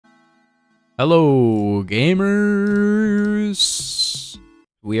Hello, gamers.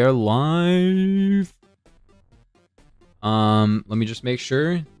 We are live. Let me just make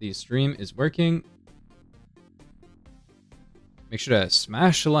sure the stream is working. Make sure to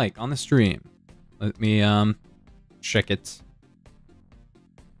smash a like on the stream. Let me check it.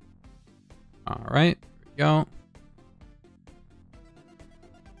 All right, here we go. All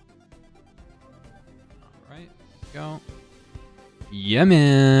right, here we go. Yeah,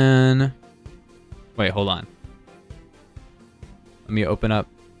 man. Wait, hold on. Let me open up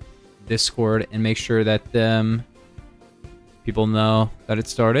Discord and make sure that people know that it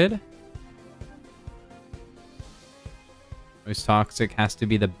started. Most toxic has to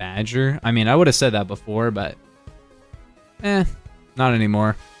be the Badger. I mean, I would have said that before, but not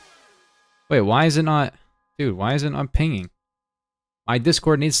anymore. Wait, why is it not? Dude, why is it not pinging? My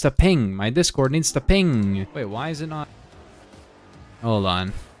Discord needs to ping. My Discord needs to ping. Wait, why is it not? Hold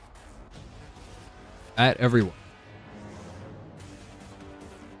on. At everyone.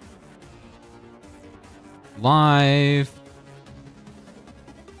 Live.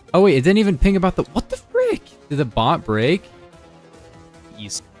 Oh wait, it didn't even ping about the... What the frick? Did the bot break?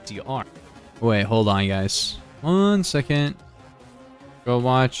 ECR. Wait, hold on, guys. 1 second. Go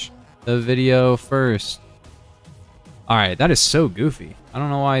watch the video first. Alright, that is so goofy. I don't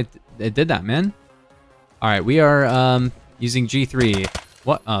know why it did that, man. Alright, we are using G3.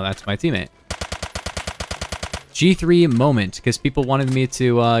 What? Oh, that's my teammate. G3 moment, because people wanted me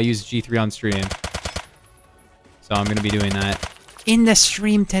to use G3 on stream. So I'm going to be doing that in the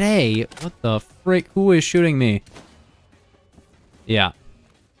stream today. What the frick? Who is shooting me? Yeah.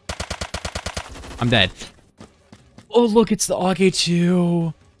 I'm dead. Oh, look, it's the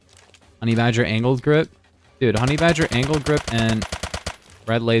AUG-2. Honey Badger angled grip. Dude, Honey Badger angled grip and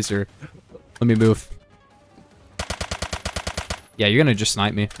red laser. Let me move. Yeah, you're going to just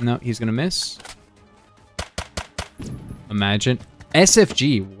snipe me. No, he's going to miss. Imagine.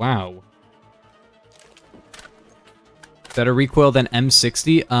 SFG, wow. Better recoil than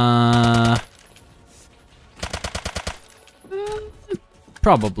M60?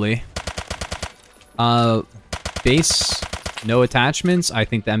 Probably. Base, no attachments. I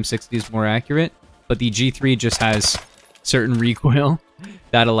think the M60 is more accurate. But the G3 just has certain recoil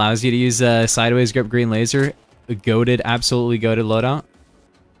that allows you to use a sideways grip green laser. A goated, absolutely goated loadout.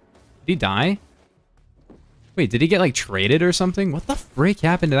 Did he die? Wait, did he get, like, traded or something? What the frick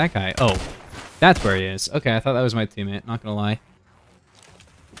happened to that guy? Oh, that's where he is. Okay, I thought that was my teammate. Not gonna lie.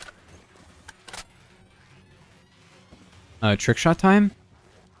 Trick shot time?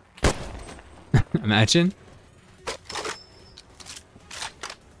 Imagine.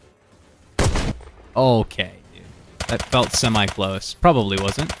 Okay, dude. That felt semi-close. Probably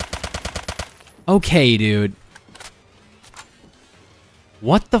wasn't. Okay, dude.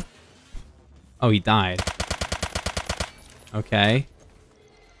 What the... Oh, he died. Okay.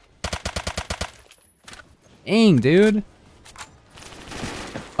 Dang, dude.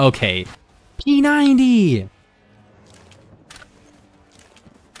 Okay. P90!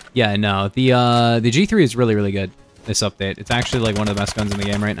 Yeah, no. The G3 is really, really good, this update. It's actually, like, one of the best guns in the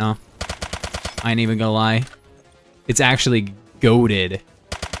game right now. I ain't even gonna lie. It's actually goated.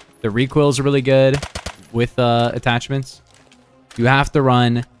 The recoil's really good with attachments. You have to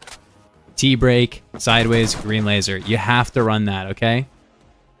run T-brake, sideways, green laser. You have to run that, okay?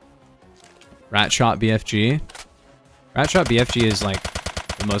 Rat Shot BFG. Rat Shot BFG is like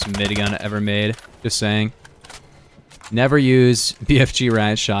the most mid gun ever made. Just saying. Never use BFG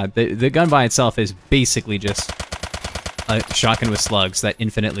Rat Shot. The gun by itself is basically just a shotgun with slugs that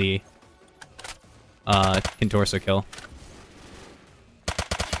infinitely can torso kill.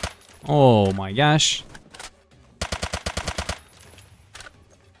 Oh my gosh.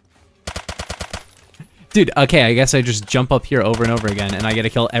 Dude, okay, I guess I just jump up here over and over again, and I get a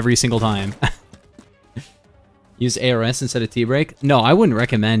kill every single time. Use ARS instead of T-brake? No, I wouldn't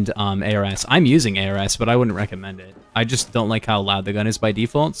recommend ARS. I'm using ARS, but I wouldn't recommend it. I just don't like how loud the gun is by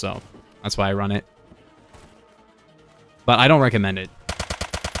default, so that's why I run it. But I don't recommend it.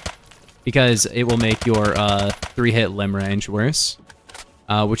 Because it will make your 3-hit limb range worse,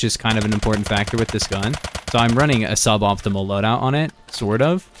 which is kind of an important factor with this gun. So I'm running a suboptimal loadout on it, sort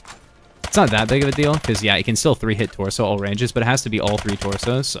of. It's not that big of a deal, because, yeah, it can still 3-hit torso all ranges, but it has to be all 3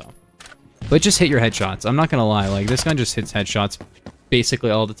 torsos, so... But just hit your headshots. I'm not gonna lie, like, this gun just hits headshots basically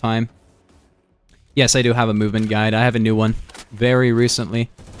all the time. Yes, I do have a movement guide. I have a new one very recently.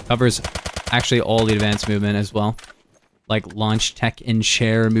 Covers actually all the advanced movement as well. Like, launch tech and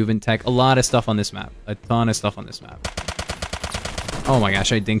share movement tech. A lot of stuff on this map. A ton of stuff on this map. Oh my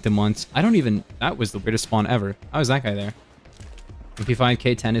gosh, I dinked him once. I don't even... That was the weirdest spawn ever. How is that guy there? MP5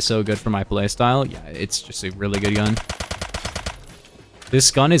 K10 is so good for my playstyle. Yeah, it's just a really good gun.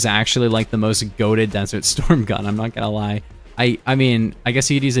 This gun is actually like the most goated Desert Storm gun, I'm not gonna lie. I mean, I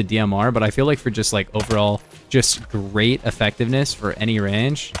guess you'd use a DMR, but I feel like for just like overall, just great effectiveness for any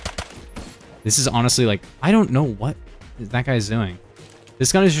range, this is honestly like, I don't know what that guy's doing.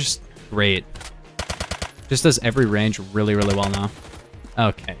 This gun is just great. Just does every range really, really well now.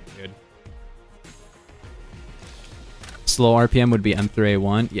 Okay, good. Slow RPM would be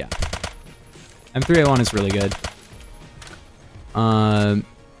M3A1. Yeah. M3A1 is really good.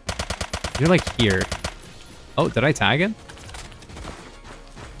 You're like here. Oh, did I tag it?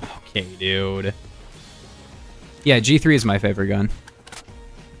 Okay, dude. Yeah, G3 is my favorite gun.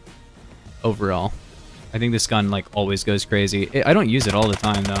 Overall. I think this gun, like, always goes crazy. I don't use it all the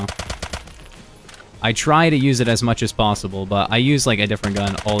time, though. I try to use it as much as possible, but I use, like, a different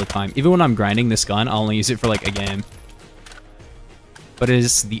gun all the time. Even when I'm grinding this gun, I'll only use it for, like, a game. But it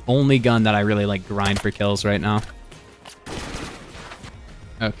is the only gun that I really, like, grind for kills right now.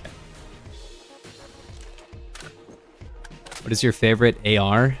 Okay. What is your favorite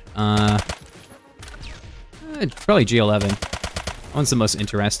AR? Probably G11. That one's the most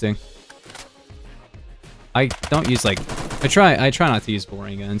interesting. I don't use, like... I try not to use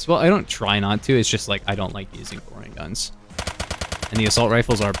boring guns. Well, I don't try not to, it's just, like, I don't like using boring guns. And the assault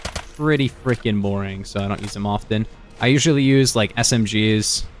rifles are pretty freaking boring, so I don't use them often. I usually use, like,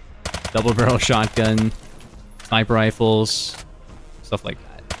 SMGs, double barrel shotgun, sniper rifles, stuff like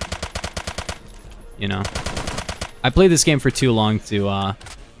that. You know? I played this game for too long to,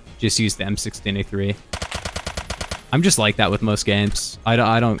 just use the M16A3. I'm just like that with most games.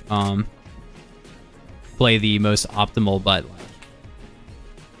 I don't play the most optimal, but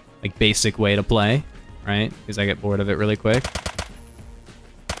like basic way to play, right? Because I get bored of it really quick.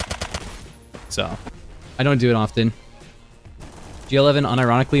 So, I don't do it often. G11,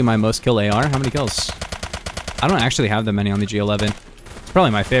 unironically, my most kill AR. How many kills? I don't actually have that many on the G11. It's probably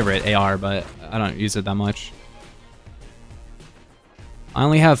my favorite AR, but I don't use it that much. I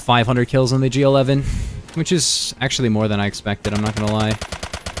only have 500 kills on the G11, which is actually more than I expected, I'm not gonna lie.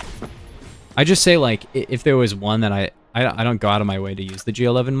 I just say, like, if there was one that I don't go out of my way to use the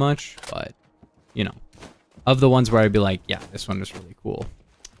G11 much, but, you know, of the ones where I'd be like, yeah, this one is really cool,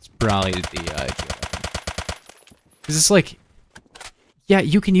 it's probably the G11. Because it's like, yeah,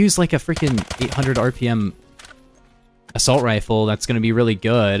 you can use, like, a freaking 800 RPM assault rifle that's gonna be really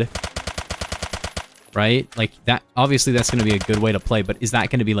good, right? Like, that, obviously that's gonna be a good way to play, but is that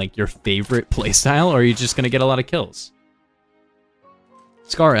gonna be, like, your favorite playstyle, or are you just gonna get a lot of kills?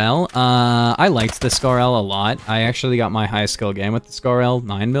 Scar L, I liked the Scar L a lot. I actually got my highest skill game with the Scar L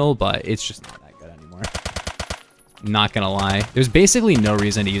 9mm, but it's just not that good anymore. Not gonna lie. There's basically no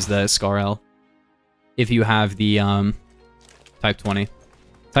reason to use the Scar L if you have the Type 20.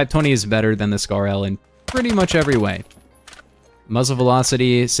 Type 20 is better than the Scar L in pretty much every way. Muzzle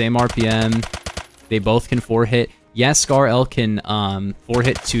velocity, same RPM. They both can 4-hit. Yes, Scar L can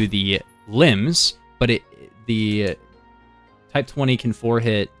 4-hit to the limbs, but the Type 20 can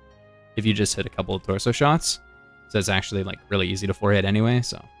 4-hit if you just hit a couple of torso shots. So it's actually like really easy to 4-hit anyway.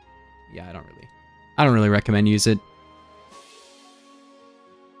 So yeah, I don't really recommend use it.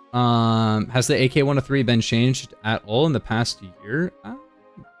 Has the AK-103 been changed at all in the past year?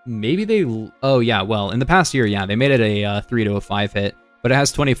 Maybe they... Oh yeah, well, in the past year, yeah, they made it a 3 to a 5 hit, but it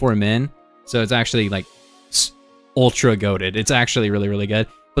has 24 min, so it's actually like ultra goated. It's actually really, really good.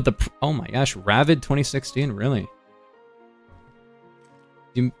 But the... Oh my gosh, Ravid 2016, really?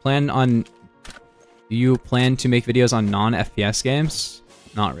 Do you plan to make videos on non-FPS games?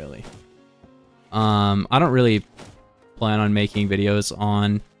 Not really. I don't really plan on making videos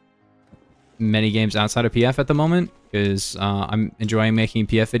on many games outside of PF at the moment, because I'm enjoying making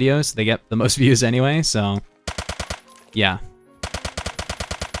PF videos. They get the most views anyway, so yeah.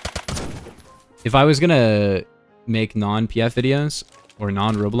 If I was gonna make non-PF videos or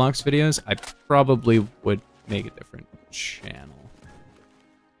non-Roblox videos, I probably would make a different channel.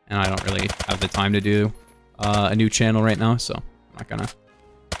 And I don't really have the time to do a new channel right now, so I'm not gonna.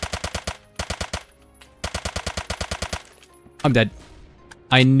 I'm dead.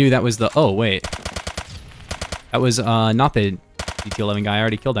 I knew that was the... Oh, wait. That was not the DT11 guy. I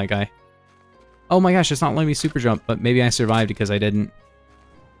already killed that guy. Oh my gosh, it's not letting me super jump, but maybe I survived because I didn't.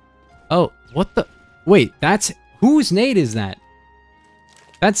 Oh, what the... Wait, that's... Whose nade is that?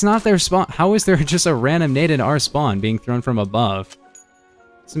 That's not their spawn. How is there just a random nade in our spawn being thrown from above?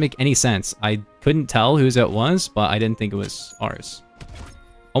 Doesn't make any sense. I couldn't tell whose it was, but I didn't think it was ours.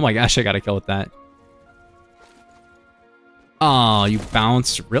 Oh my gosh, I got a kill with that. Oh, you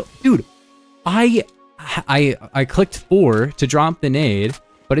bounced real... Dude, I clicked 4 to drop the nade,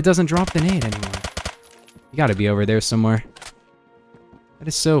 but it doesn't drop the nade anymore. You gotta be over there somewhere. That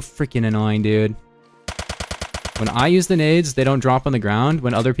is so freaking annoying, dude. When I use the nades, they don't drop on the ground.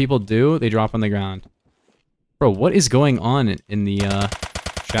 When other people do, they drop on the ground. Bro, what is going on in the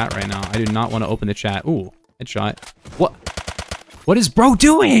chat right now? I do not want to open the chat. Ooh, headshot. What? What is bro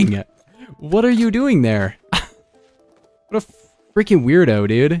doing? What are you doing there? What a freaking weirdo,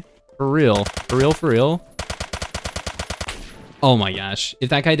 dude. For real. For real, for real. Oh my gosh. If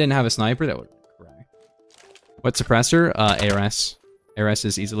that guy didn't have a sniper, that would be correct. What suppressor? ARS. ARS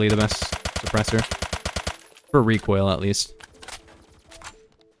is easily the best suppressor. For recoil, at least.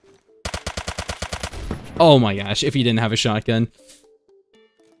 Oh my gosh, if he didn't have a shotgun.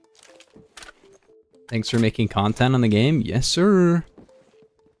 Thanks for making content on the game. Yes, sir.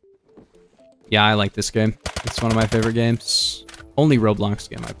 Yeah, I like this game. It's one of my favorite games. Only Roblox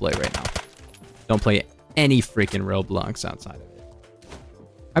game I play right now. Don't play any freaking Roblox outside of it.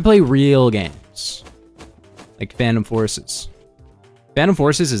 I play real games. Like Phantom Forces. Phantom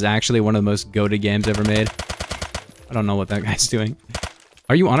Forces is actually one of the most goated games ever made. I don't know what that guy's doing.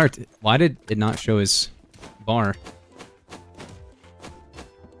 Are you on our... Why did it not show his bar?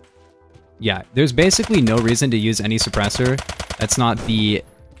 Yeah, there's basically no reason to use any suppressor that's not the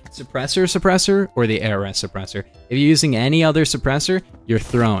suppressor or the ARS suppressor. If you're using any other suppressor, you're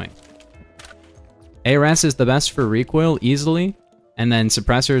throwing. ARS is the best for recoil easily, and then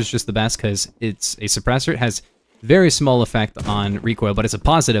suppressor is just the best because it's a suppressor. It has very small effect on recoil, but it's a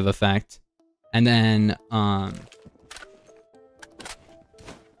positive effect. And then,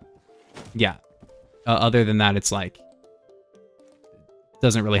 yeah. Other than that, it's like,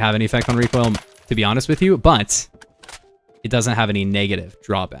 doesn't really have any effect on recoil, to be honest with you, but it doesn't have any negative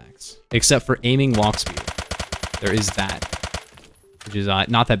drawbacks, except for aiming walk speed. There is that, which is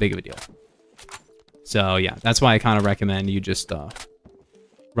not that big of a deal. So yeah, that's why I kind of recommend you just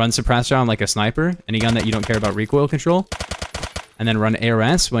run suppressor on like a sniper, any gun that you don't care about recoil control, and then run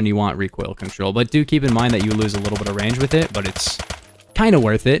ARS when you want recoil control. But do keep in mind that you lose a little bit of range with it, but it's kind of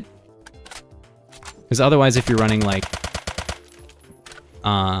worth it. Because otherwise, if you're running like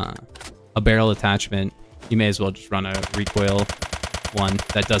a barrel attachment, you may as well just run a recoil one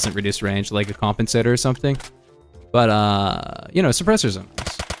that doesn't reduce range, like a compensator or something. But, you know, suppressors are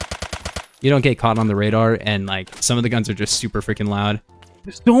nice. You don't get caught on the radar, and like some of the guns are just super freaking loud.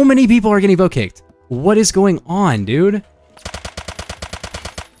 So many people are getting vote kicked. What is going on, dude?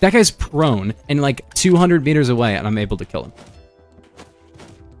 That guy's prone and like 200 meters away, and I'm able to kill him.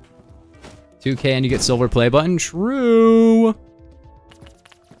 2K and you get silver play button? True.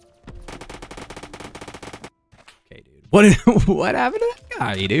 Okay, dude. What happened to that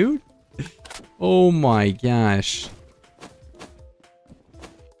guy, dude? Oh my gosh.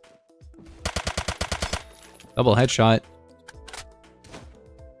 Double headshot.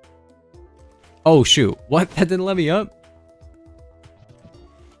 Oh shoot. What? That didn't let me up?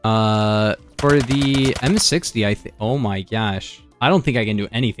 For the M60, I think... Oh my gosh. I don't think I can do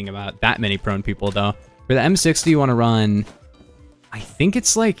anything about that many prone people, though. For the M60, you want to run... I think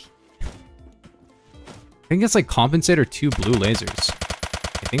it's like... compensator 2 blue lasers.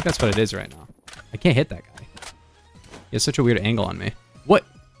 I think that's what it is right now. I can't hit that guy. He has such a weird angle on me. What?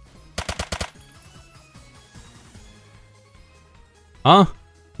 Huh?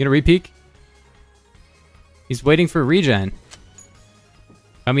 You gonna re-peek? He's waiting for regen.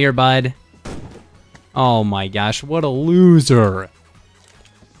 Come here, bud. Oh my gosh, what a loser.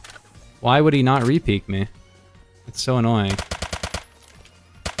 Why would he not re-peek me? It's so annoying.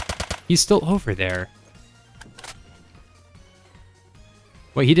 He's still over there.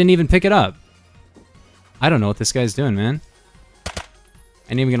 Wait, he didn't even pick it up. I don't know what this guy's doing, man. I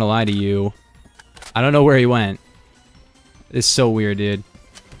ain't even gonna lie to you. I don't know where he went. It's so weird, dude.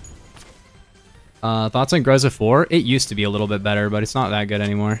 Thoughts on Groza 4? It used to be a little bit better, but it's not that good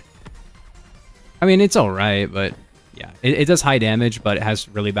anymore. I mean, it's alright, but yeah. It does high damage, but it has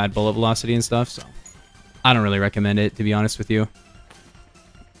really bad bullet velocity and stuff, so I don't really recommend it, to be honest with you.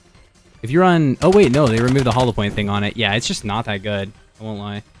 If you're on... Oh, wait, no, they removed the hollow point thing on it. Yeah, it's just not that good. I won't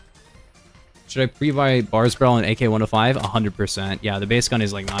lie. Should I pre-buy Bars Barrel and AK-105? 100%. Yeah, the base gun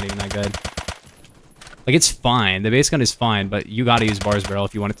is, like, not even that good. Like, it's fine. The base gun is fine, but you gotta use Bars Barrel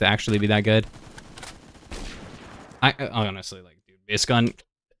if you want it to actually be that good. I honestly, like, dude, base gun...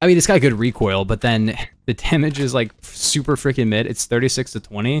 I mean, it's got good recoil, but then the damage is, like, super freaking mid. It's 36 to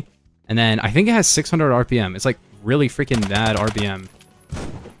 20, and then I think it has 600 RPM. It's, like, really freaking bad RPM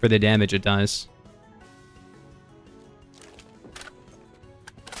for the damage it does.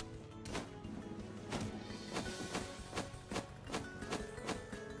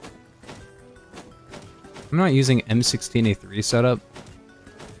 I'm not using M16A3 setup.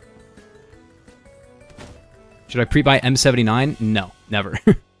 Should I pre-buy M79? No, never.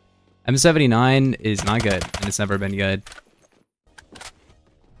 M79 is not good, and it's never been good.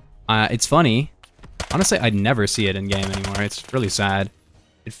 It's funny. Honestly, I'd never see it in-game anymore. It's really sad.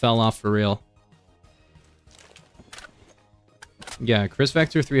 It fell off for real. Yeah, Chris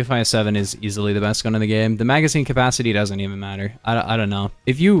Vector 357 is easily the best gun in the game. The magazine capacity doesn't even matter. I don't know.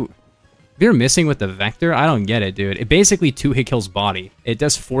 If you're missing with the Vector, I don't get it, dude. It basically 2-hit kills body. It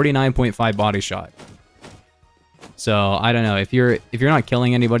does 49.5 body shot. So, I don't know. If you're not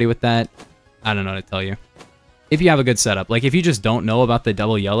killing anybody with that, I don't know what to tell you. If you have a good setup. Like, if you just don't know about the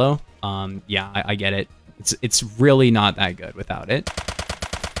double yellow, yeah, I get it. It's really not that good without it.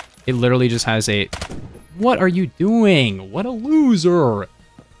 It literally just has a... What are you doing? What a loser!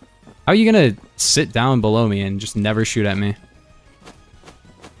 How are you gonna sit down below me and just never shoot at me?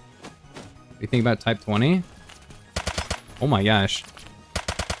 What do you think about Type 20? Oh my gosh.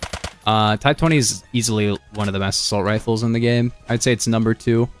 Type 20 is easily one of the best assault rifles in the game. I'd say it's number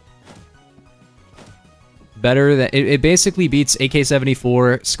 2. Better than... It basically beats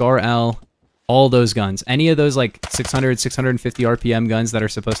AK-74, Scar L, all those guns. Any of those, like, 600, 650 RPM guns that are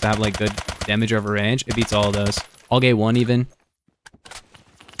supposed to have, like, good damage over range, it beats all of those. AUG 1 even.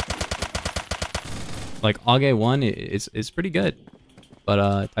 Like, AUG 1 is pretty good.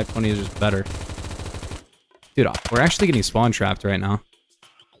 But, Type 20 is just better. Dude, we're actually getting spawn trapped right now.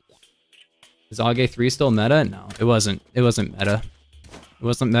 Is AUG 3 still meta? No, it wasn't. It wasn't meta. It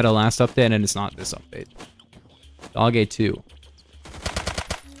wasn't meta last update, and it's not this update. AUG 2.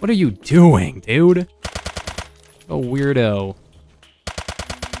 What are you doing, dude? A weirdo.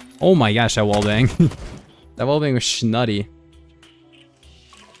 Oh my gosh, that wallbang. That wallbang was schnutty.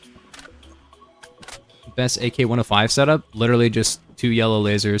 Best AK-105 setup? Literally just 2 yellow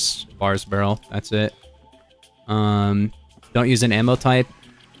lasers, bars, barrel. That's it. Don't use an ammo type.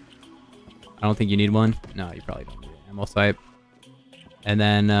 I don't think you need one. No, you probably don't need an ammo type. And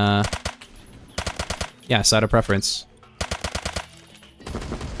then, yeah, side of preference.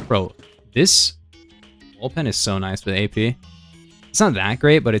 Bro, this wall pen is so nice with AP. It's not that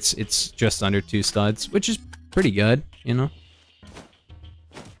great, but it's just under 2 studs, which is pretty good, you know?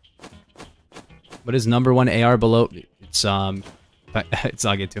 What is number 1 AR below? It's AUG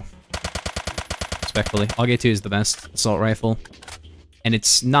 2. Respectfully. AUG 2 is the best assault rifle. And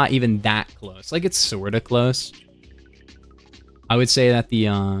it's not even that close. Like, it's sorta close. I would say that the,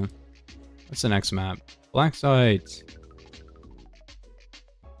 what's the next map? Black Site.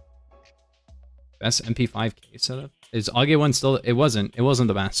 Best MP5K setup? Is AUG 1 still... It wasn't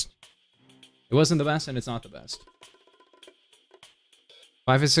the best. It wasn't the best, and it's not the best.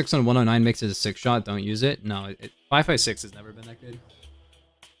 5.56 on 109 makes it a 6-shot. Don't use it. No, 5.56 has never been that good.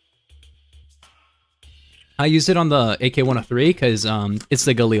 I used it on the AK-103 because it's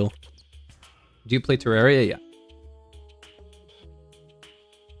the Galil. Do you play Terraria? Yeah.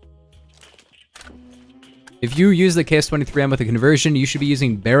 If you use the KS-23M with a conversion, you should be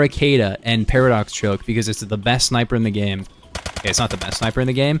using Barricada and Paradox Choke because it's the best sniper in the game. Okay, it's not the best sniper in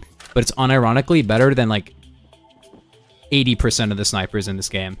the game, but it's unironically better than like 80% of the snipers in this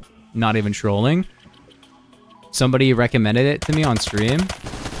game. Not even trolling. Somebody recommended it to me on stream.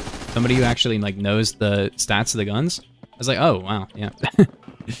 Somebody who actually like knows the stats of the guns. I was like, oh wow, yeah.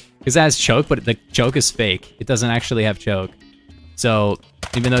 Because it has choke, but the choke is fake. It doesn't actually have choke. So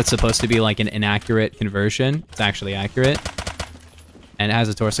even though it's supposed to be like an inaccurate conversion, it's actually accurate. And it has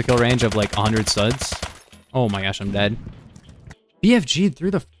a torso kill range of like 100 studs. Oh my gosh, I'm dead. BFG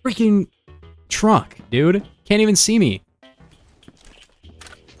through the freaking truck, dude. Can't even see me.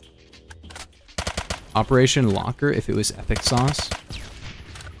 Operation Locker if it was Epic Sauce.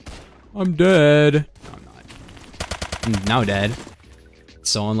 I'm dead. No, I'm not. I'm now dead.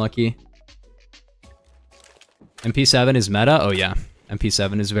 So unlucky. MP7 is meta? Oh yeah.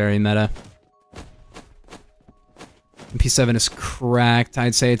 MP7 is very meta. MP7 is cracked.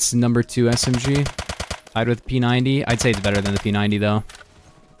 I'd say it's number 2 SMG. Tied with P90. I'd say it's better than the P90 though.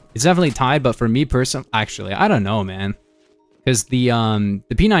 It's definitely tied, but for me personally, actually, I don't know, man. Because the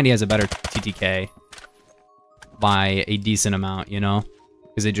P90 has a better TTK by a decent amount, you know?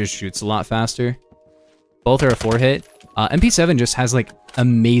 Because it just shoots a lot faster. Both are a 4-hit. MP7 just has like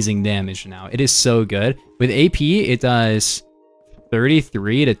amazing damage now. It is so good. With AP, it does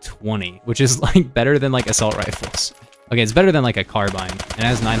 33 to 20, which is like better than like assault rifles. Okay, it's better than like a carbine. It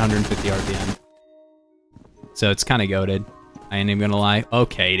has 950 RPM. So it's kind of goated. I ain't even gonna lie.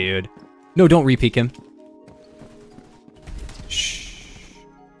 Okay, dude. No, don't re-peek him. Shh.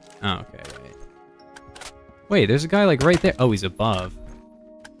 Oh, okay, wait. Wait, there's a guy like right there. Oh, he's above.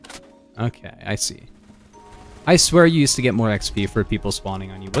 Okay, I see. I swear you used to get more XP for people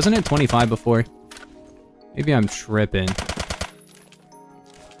spawning on you. Wasn't it 25 before? Maybe I'm tripping.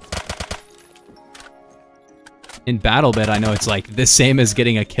 In BattleBit, I know it's like the same as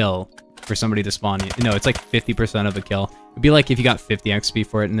getting a kill for somebody to spawn you. No, it's like 50% of a kill. It'd be like if you got 50 XP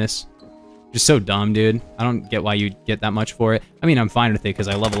for it in this. Just so dumb, dude. I don't get why you get that much for it. I mean, I'm fine with it because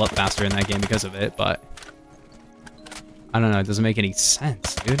I level up faster in that game because of it, but... I don't know, it doesn't make any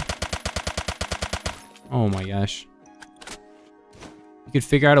sense, dude. Oh my gosh. You could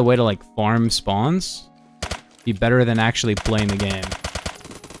figure out a way to, like, farm spawns? Be better than actually playing the game.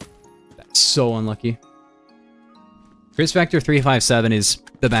 That's so unlucky. Chris Vector 357 is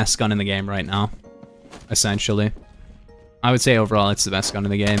the best gun in the game right now. Essentially. I would say overall it's the best gun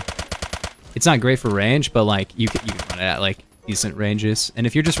in the game. It's not great for range, but, like, you can run it at, like, decent ranges. And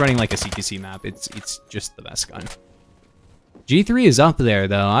if you're just running, like, a CQC map, it's just the best gun. G3 is up there,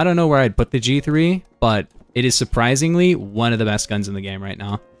 though. I don't know where I'd put the G3, but it is surprisingly one of the best guns in the game right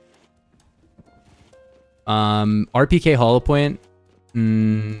now. RPK Holopoint.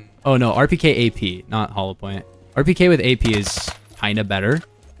 Oh, no, RPK AP, not Holopoint. RPK with AP is kind of better.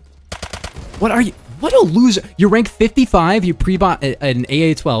 What are you? What a loser. You're rank 55, you pre-bought an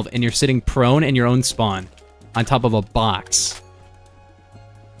AA-12, and you're sitting prone in your own spawn on top of a box.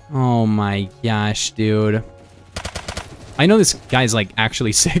 Oh my gosh, dude. I know this guy's like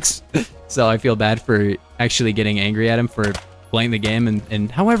actually 6, so I feel bad for actually getting angry at him for playing the game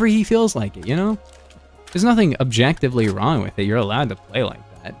and however he feels like it, you know? There's nothing objectively wrong with it. You're allowed to play like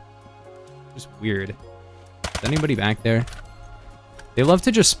that. Just weird. Is anybody back there? They love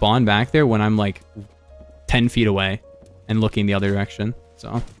to just spawn back there when I'm like 10 feet away and looking the other direction.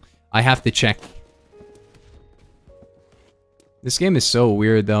 So I have to check. This game is so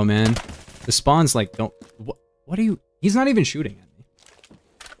weird though, man. The spawns like don't... What are you... He's not even shooting at me.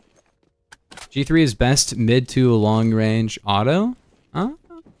 G3 is best mid to long range auto? Huh?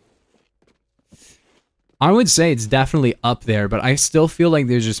 I would say it's definitely up there, but I still feel like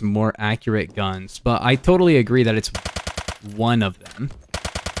there's just more accurate guns. But I totally agree that it's one of them.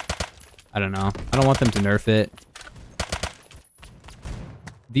 I don't know. I don't want them to nerf it.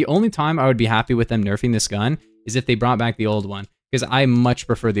 The only time I would be happy with them nerfing this gun is if they brought back the old one. Because I much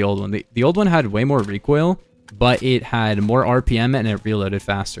prefer the old one. The old one had way more recoil, but it had more RPM and it reloaded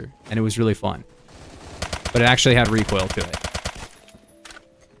faster. And it was really fun. But it actually had recoil to it.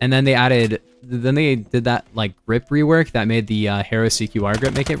 And then they added... Then they did that, like, grip rework that made the Hero CQR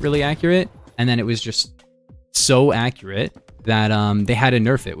grip make it really accurate. And then it was just so accurate that they had to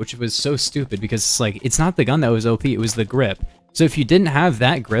nerf it, which was so stupid because it's like, it's not the gun that was OP, it was the grip. So if you didn't have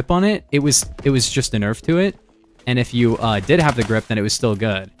that grip on it, it was just a nerf to it. And if you did have the grip, then it was still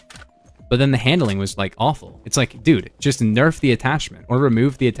good. But then the handling was, like, awful. It's like, dude, just nerf the attachment or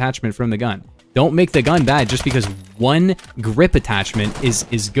remove the attachment from the gun. Don't make the gun bad just because one grip attachment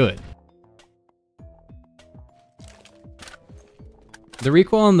is good. The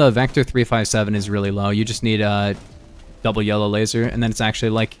recoil on the Vector 357 is really low. You just need a double yellow laser, and then it's actually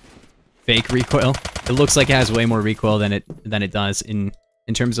like fake recoil. It looks like it has way more recoil than it does in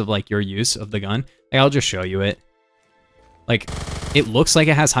terms of like your use of the gun. Like, I'll just show you it. Like, it looks like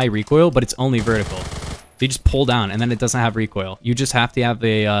it has high recoil, but it's only vertical. So you just pull down, and then it doesn't have recoil. You just have to have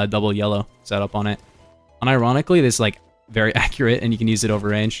a double yellow setup on it. Unironically, this is like very accurate, and you can use it over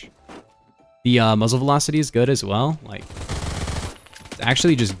range. The muzzle velocity is good as well. Like, it's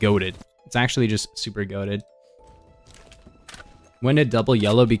actually just goated. It's actually just super goated. When did double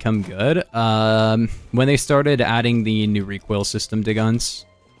yellow become good? When they started adding the new recoil system to guns.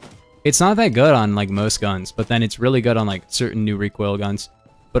 It's not that good on like most guns, but then it's really good on like certain new recoil guns.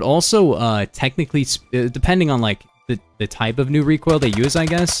 But also, technically, depending on like the type of new recoil they use, I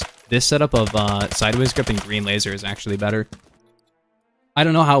guess, this setup of sideways grip and green laser is actually better. I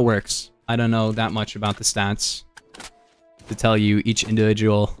don't know how it works. I don't know that much about the stats to tell you each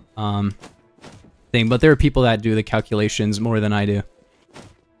individual thing, but there are people that do the calculations more than I do.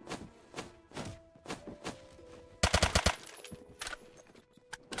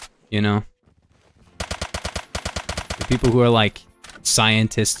 You know? The people who are like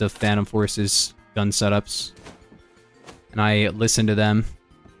scientists of Phantom Forces gun setups. And I listen to them.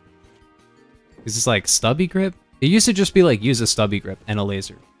 Is this like stubby grip? It used to just be like, use a stubby grip and a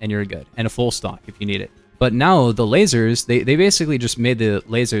laser, and you're good. And a full stock if you need it. But now the lasers, they basically just made the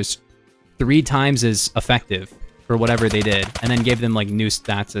lasers 3 times as effective for whatever they did, and then gave them like new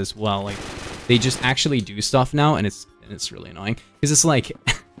stats as well. Like, they just actually do stuff now, and it's really annoying because it's like,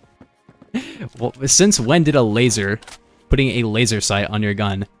 well, since when did a laser, putting a laser sight on your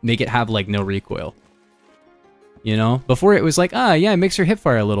gun, make it have like no recoil? You know, before it was like, ah, yeah, it makes your hip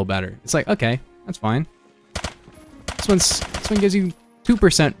fire a little better. It's like, okay, that's fine. This one gives you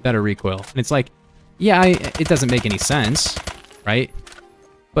 2% better recoil. And it's like, yeah, it doesn't make any sense, right?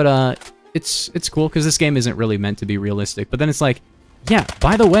 But it's cool because this game isn't really meant to be realistic. But then it's like, yeah,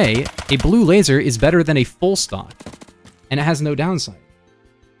 by the way, a blue laser is better than a full stock, and it has no downside.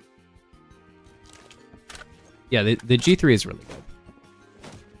 Yeah, the G3 is really good.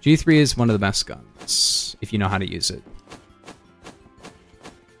 G3 is one of the best guns, if you know how to use it.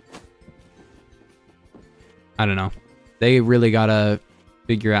 I don't know. They really gotta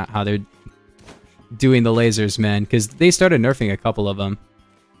figure out how they're doing the lasers, man, because they started nerfing a couple of them.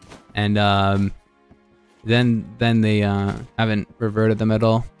 And then they haven't reverted them at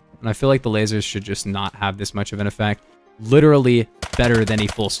all. And I feel like the lasers should just not have this much of an effect. Literally better than a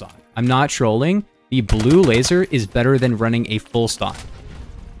full stock. I'm not trolling. The blue laser is better than running a full stock.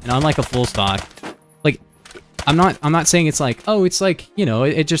 And unlike a full stock, like, I'm not saying it's like, oh, it's like, you know,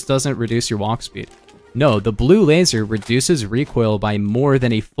 it just doesn't reduce your walk speed. No, the blue laser reduces recoil by more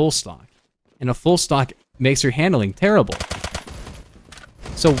than a full stock. And a full stock makes your handling terrible.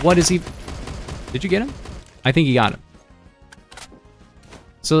 So what is he... Did you get him? I think he got him.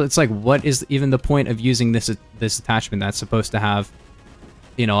 So it's like, what is even the point of using this attachment that's supposed to have,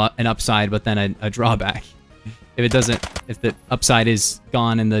 you know, an upside, but then a drawback? If it doesn't, if the upside is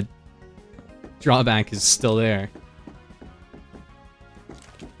gone and the drawback is still there.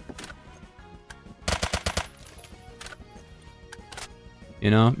 You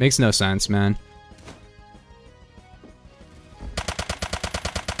know, makes no sense, man.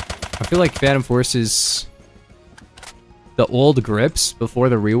 I feel like Phantom Force is the old grips before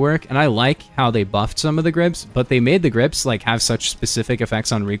the rework, and I like how they buffed some of the grips, but they made the grips like have such specific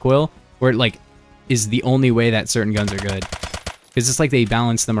effects on recoil where it like is the only way that certain guns are good. Because it's like they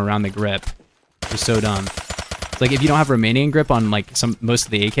balance them around the grip. It's so dumb. It's like if you don't have remaining grip on like most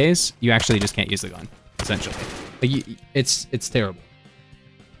of the AKs, you actually just can't use the gun, essentially. Like it's terrible.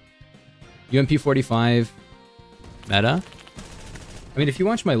 UMP45 meta. I mean, if you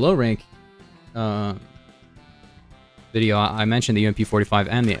watch my low rank video, I mentioned the UMP45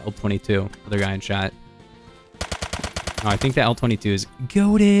 and the L22. Other guy in chat. No, I think the L22 is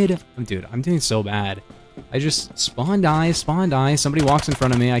goated. Dude, I'm doing so bad. I just spawn die. Somebody walks in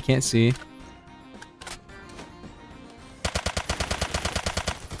front of me. I can't see.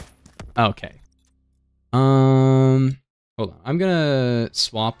 Okay. Hold on. I'm gonna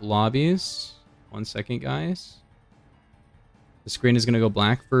swap lobbies. 1 second, guys. The screen is gonna go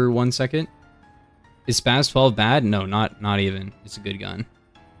black for 1 second. Is Spaz 12 bad? No, not even. It's a good gun.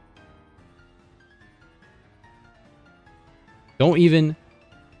 Don't even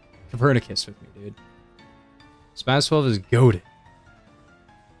Copernicus with me, dude. Spaz 12 is goated.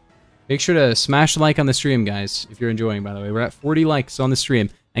 Make sure to smash the like on the stream, guys, if you're enjoying, by the way. We're at 40 likes on the stream.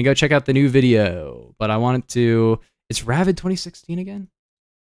 And go check out the new video. But I wanted to... It's Ravid 2016 again?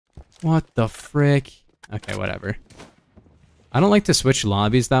 What the frick? Okay, whatever. I don't like to switch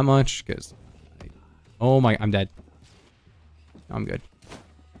lobbies that much, because... Oh my... I'm dead. No, I'm good.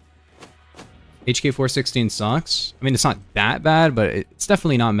 HK416 sucks. I mean, it's not that bad, but it's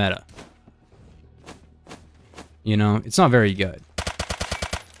definitely not meta. You know, it's not very good.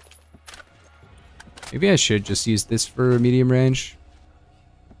 Maybe I should just use this for medium range.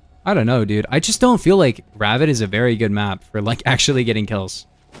 I don't know, dude. I just don't feel like Ravid is a very good map for, like, actually getting kills.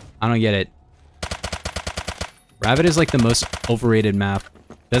 I don't get it. Ravid is, like, the most overrated map.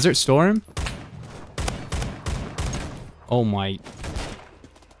 Desert Storm? Oh my...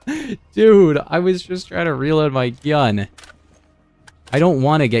 Dude, I was just trying to reload my gun. I don't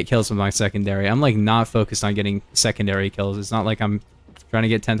want to get kills with my secondary. I'm, like, not focused on getting secondary kills. It's not like I'm trying to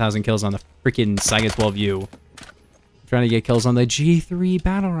get 10,000 kills on the freaking Saiga 12U. I'm trying to get kills on the G3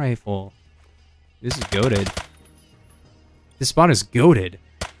 battle rifle. This is goated. This spot is goated.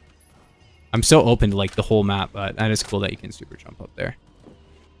 I'm so open to, like, the whole map, but that is cool that you can super jump up there.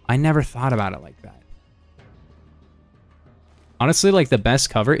 I never thought about it like that. Honestly, like, the best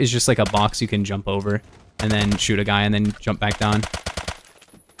cover is just, like, a box you can jump over and then shoot a guy and then jump back down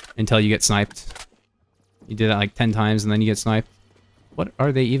until you get sniped. You do that, like, 10 times and then you get sniped. What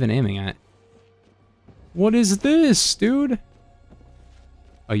are they even aiming at? What is this, dude?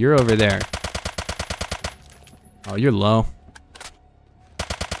 Oh, you're over there. Oh, you're low.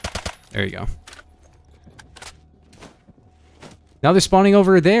 There you go. Now they're spawning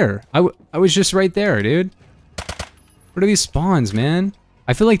over there. I was just right there, dude. What are these spawns, man?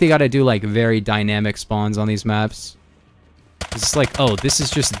 I feel like they gotta do, like, very dynamic spawns on these maps. It's like, oh, this is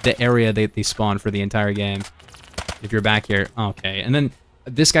just the area they spawn for the entire game. If you're back here. Okay, and then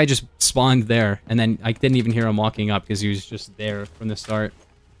this guy just spawned there, and then I didn't even hear him walking up because he was just there from the start.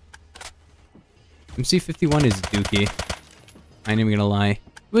 MC51 is dookie. I ain't even gonna lie. It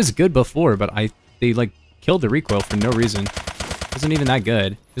was good before, but they like killed the recoil for no reason. It wasn't even that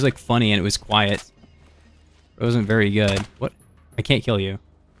good. It was like funny and it was quiet. It wasn't very good. What? I can't kill you.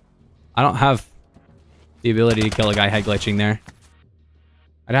 I don't have the ability to kill a guy head glitching there.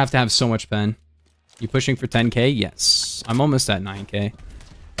 I'd have to have so much pen. You pushing for 10k? Yes. I'm almost at 9k.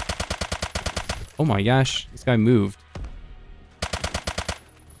 Oh my gosh. This guy moved.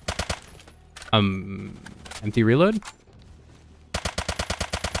 Empty reload?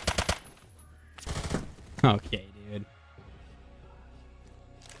 Okay, dude.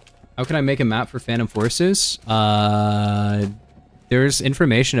 How can I make a map for Phantom Forces? There's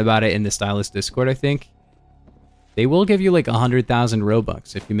information about it in the Stylus Discord, I think. They will give you like 100,000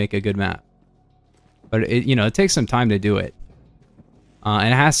 Robux if you make a good map. But it, you know, it takes some time to do it.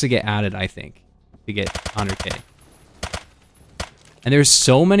 And it has to get added, I think, to get 100k. And there's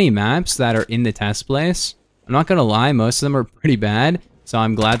so many maps that are in the test place. I'm not gonna lie, most of them are pretty bad. So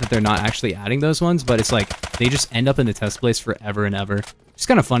I'm glad that they're not actually adding those ones, but it's like, they just end up in the test place forever and ever. It's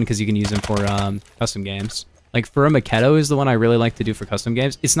kind of fun because you can use them for custom games. Like, Furamaketo is the one I really like to do for custom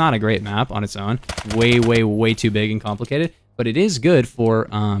games. It's not a great map on its own. Way, way, way too big and complicated. But it is good for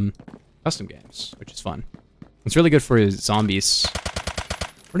custom games, which is fun. It's really good for zombies.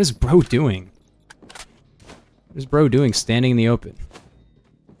 What is bro doing? What is bro doing standing in the open?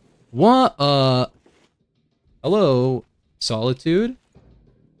 What? Hello, Solitude?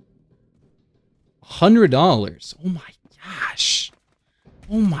 $100. Oh my gosh.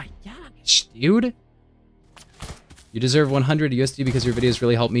 Oh my gosh, dude. You deserve 100 USD because your videos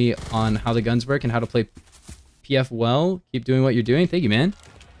really helped me on how the guns work and how to play PF well. Keep doing what you're doing. Thank you, man.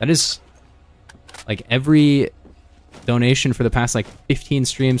 That is like every donation for the past like 15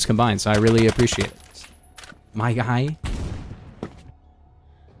 streams combined, so I really appreciate it. My guy.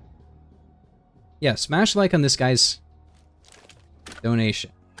 Yeah, smash like on this guy's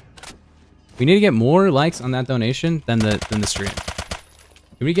donation. We need to get more likes on that donation than the stream.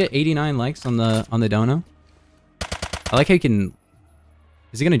 Can we get 89 likes on the dono? I like how you can...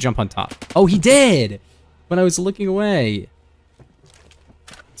 Is he gonna jump on top? Oh, he did! When I was looking away.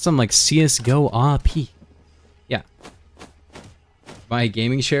 Some like CSGO RP. Yeah. Buy a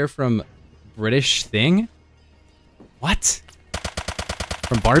gaming share from British Thing? What?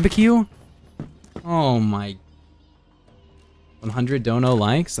 From Barbecue? Oh my... 100 dono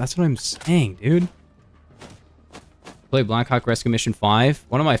likes? That's what I'm saying, dude. Play Black Hawk Rescue Mission 5.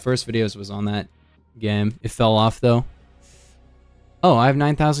 One of my first videos was on that game. It fell off, though. Oh, I have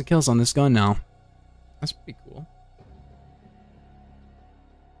 9,000 kills on this gun now. That's pretty cool.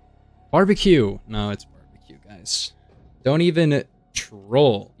 Barbecue. No, it's barbecue, guys. Don't even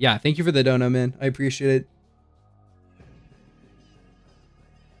troll. Yeah, thank you for the dono, man. I appreciate it.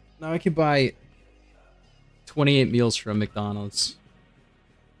 Now I can buy 28 meals from McDonald's.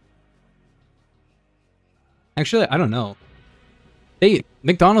 Actually, I don't know.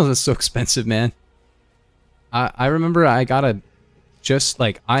 McDonald's is so expensive, man. I remember I got a... Just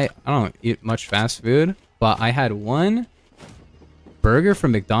like, I don't eat much fast food, but I had one burger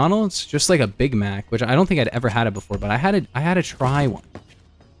from McDonald's, just like a Big Mac, which I don't think I'd ever had it before, but I had to try one.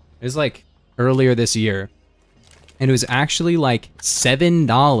 It was like earlier this year, and it was actually like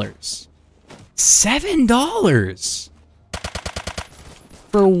 $7. $7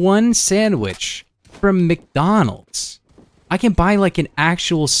 for one sandwich from McDonald's. I can buy like an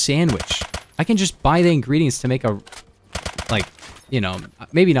actual sandwich. I can just buy the ingredients to make a, like, you know,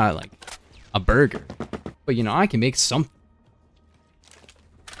 maybe not like a burger, but you know, I can make something.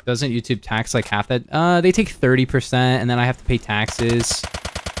 Doesn't YouTube tax like half that? They take 30% and then I have to pay taxes.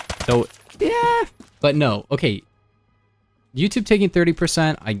 So, yeah, but no, okay. YouTube taking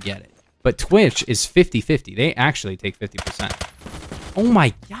 30%, I get it. But Twitch is 50-50. They actually take 50%. Oh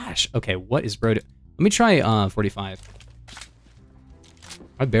my gosh. Okay, what is bro do? Let me try 45.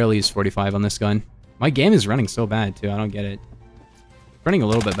 I barely use 45 on this gun. My game is running so bad too, I don't get it. Running a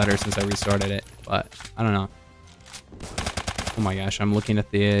little bit better since I restarted it, but I don't know. Oh my gosh, I'm looking at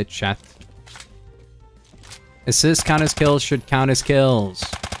the chat. Assists count as kills, should count as kills.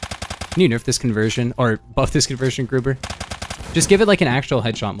 Can you nerf this conversion, or buff this conversion, Gruber? Just give it like an actual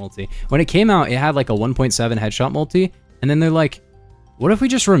headshot multi. When it came out, it had like a 1.7 headshot multi, and then they're like, what if we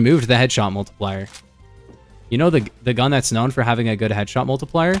just removed the headshot multiplier? You know the gun that's known for having a good headshot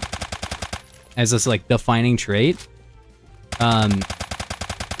multiplier? As this like defining trait?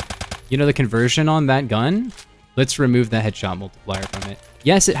 You know the conversion on that gun? Let's remove the headshot multiplier from it.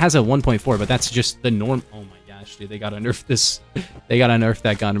 Yes, it has a 1.4, but that's just the norm. Oh my gosh, dude, they gotta nerf this. They gotta nerf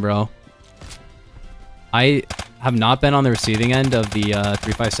that gun, bro. I have not been on the receiving end of the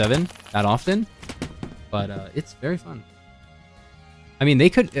 357 that often, but it's very fun. I mean,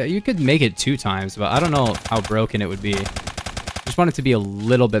 they could you could make it 2 times, but I don't know how broken it would be. Just want it to be a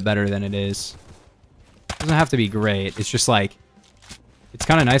little bit better than it is. It doesn't have to be great. It's just like, it's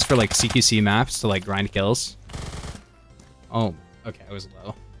kind of nice for like CQC maps to like grind kills. Oh, okay, I was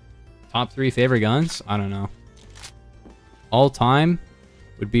low. Top 3 favorite guns? I don't know. All time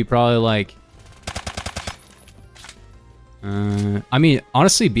would be probably like, I mean,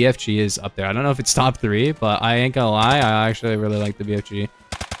 honestly, BFG is up there. I don't know if it's top 3, but I ain't gonna lie, I actually really like the BFG.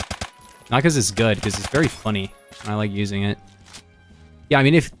 Not because it's good, because it's very funny. I like using it. Yeah, I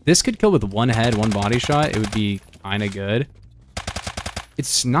mean, if this could kill with 1 head, 1 body shot, it would be kind of good.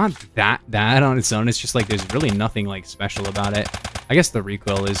 It's not that bad on its own. It's just like there's really nothing like special about it. I guess the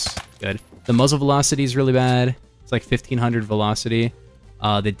recoil is good. The muzzle velocity is really bad. It's like 1500 velocity.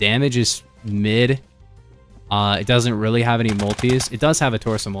 The damage is mid. It doesn't really have any multis. It does have a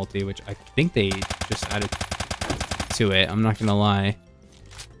torso multi, which I think they just added to it. I'm not gonna lie.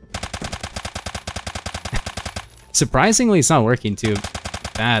 Surprisingly, it's not working too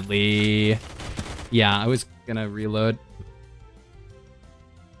badly. Yeah, I was gonna reload.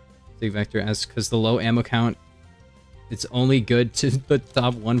 Big Vector S, because the low ammo count, it's only good to the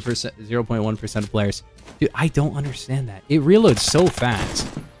top 1%, 0.1% of players. Dude, I don't understand that. It reloads so fast.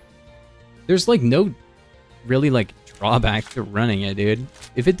 There's like no really like drawback to running it, dude.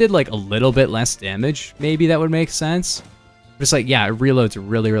 If it did like a little bit less damage, maybe that would make sense. But it's like, yeah, it reloads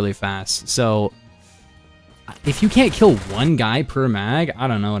really, really fast. So if you can't kill 1 guy per mag, I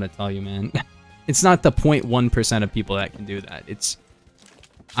don't know what to tell you, man. It's not the 0.1% of people that can do that. It's,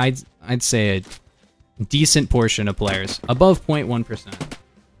 I'd say a decent portion of players, above 0.1%.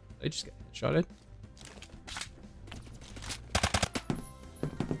 I just get headshotted.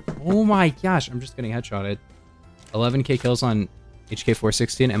 Oh my gosh, I'm just getting headshotted. 11k kills on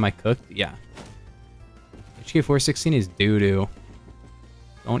HK416. Am I cooked? Yeah. HK416 is doo-doo.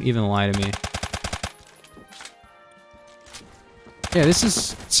 Don't even lie to me. Yeah, this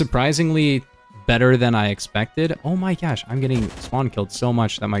is surprisingly better than I expected. Oh my gosh, I'm getting spawn killed so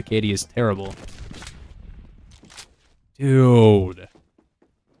much that my KD is terrible. Dude.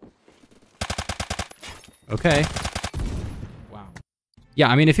 Okay. Wow. Yeah,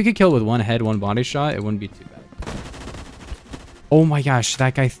 I mean, if you could kill with 1 head, 1 body shot, it wouldn't be too bad. Oh my gosh,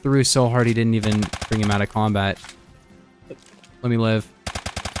 that guy threw so hard he didn't even bring him out of combat. Let me live.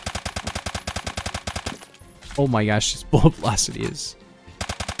 Oh my gosh, his bullet velocity is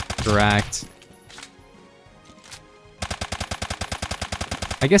correct.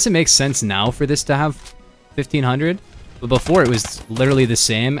 I guess it makes sense now for this to have 1500, but before it was literally the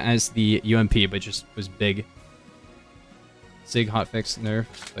same as the UMP, but just was big. Sig hotfix nerf,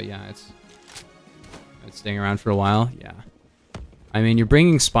 but yeah, it's staying around for a while. Yeah. I mean, you're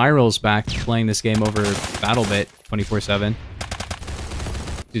bringing Spirals back playing this game over BattleBit 24/7.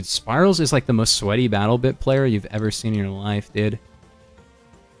 Dude, Spirals is like the most sweaty BattleBit player you've ever seen in your life, dude.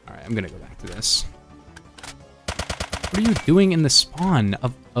 Alright, I'm gonna go back to this. What are you doing in the spawn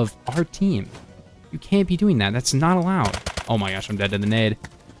of our team? You can't be doing that. That's not allowed. Oh my gosh, I'm dead to the nade.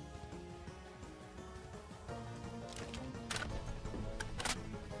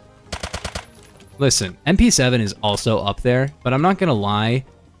 Listen, MP7 is also up there, but I'm not gonna lie.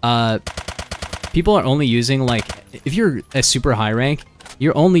 People are only using, like, if you're a super high rank,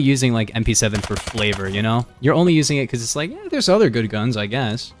 you're only using, like, MP7 for flavor, you know? You're only using it because it's like, yeah, there's other good guns, I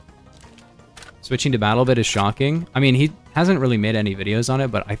guess. Switching to BattleBit is shocking. I mean, he hasn't really made any videos on it,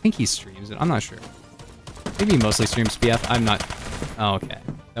 but I think he streams it. I'm not sure. Maybe he mostly streams PF. I'm not... Oh, okay.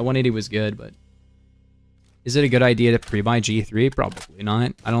 That 180 was good, but... Is it a good idea to pre-buy G3? Probably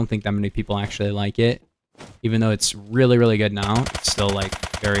not. I don't think that many people actually like it. Even though it's really, really good now, it's still,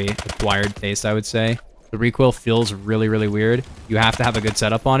 like, very acquired taste, I would say. The recoil feels really, really weird. You have to have a good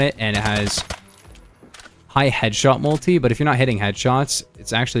setup on it, and it has high headshot multi, but if you're not hitting headshots,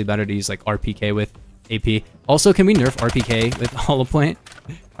 it's actually better to use, like, RPK with AP. Also, can we nerf RPK with Holopoint?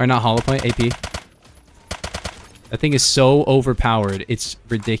 Or not Holopoint, AP. That thing is so overpowered. It's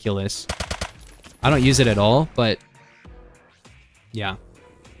ridiculous. I don't use it at all, but yeah.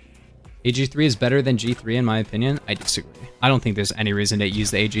 AG3 is better than G3 in my opinion. I disagree. I don't think there's any reason to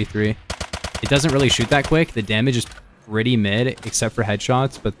use the AG3. It doesn't really shoot that quick. The damage is pretty mid, except for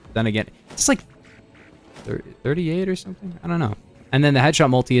headshots, but then again, it's like 38 or something? I don't know. And then the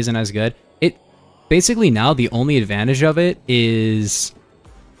headshot multi isn't as good. It basically now the only advantage of it is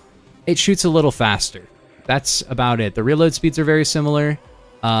it shoots a little faster. That's about it. The reload speeds are very similar.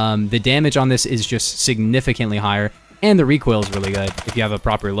 The damage on this is just significantly higher, and the recoil is really good if you have a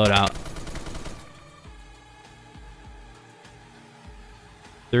proper loadout.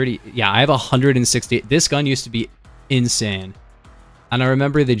 30. Yeah, I have 160. This gun used to be insane. And I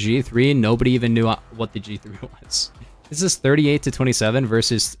remember the G3, nobody even knew what the G3 was. This is 38 to 27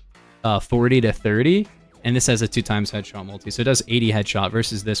 versus 40 to 30. And this has a 2x headshot multi. So it does 80 headshot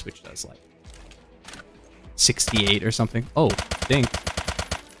versus this, which does like 68 or something. Oh, ding.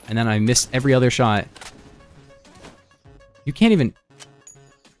 And then I missed every other shot. You can't even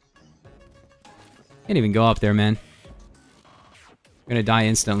go up there, man. You're gonna die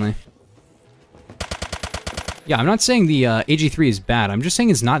instantly. Yeah, I'm not saying the AG3 is bad. I'm just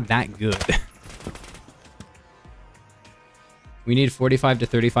saying it's not that good. We need 45 to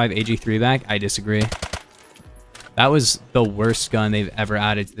 35 AG3 back. I disagree. That was the worst gun they've ever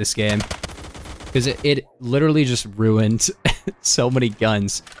added to this game. Because it literally just ruined so many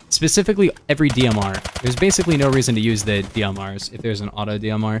guns. Specifically, every DMR. There's basically no reason to use the DMRs if there's an auto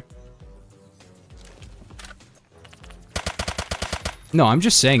DMR. No, I'm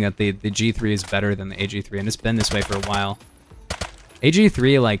just saying that the G3 is better than the AG3, and it's been this way for a while.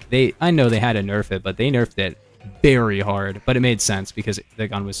 AG3, like, I know they had to nerf it, but they nerfed it very hard. But it made sense because the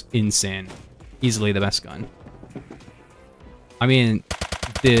gun was insane. Easily the best gun. I mean,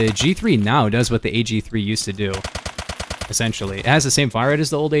 the G3 now does what the AG3 used to do, essentially. It has the same fire rate as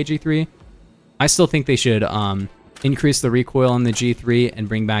the old AG3. I still think they should increase the recoil on the G3 and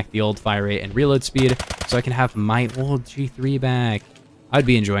bring back the old fire rate and reload speed so I can have my old G3 back. I'd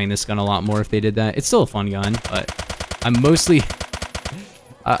be enjoying this gun a lot more if they did that. It's still a fun gun, but I'm mostly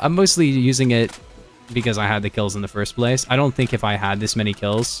using it because I had the kills in the first place. I don't think if I had this many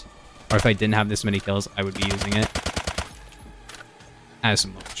kills, or if I didn't have this many kills, I would be using it as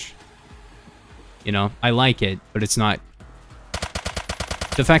much. You know, I like it, but it's not...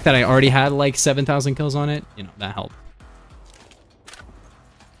 The fact that I already had like 7,000 kills on it, you know, that helped.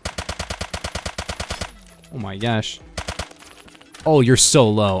 Oh my gosh. Oh, you're so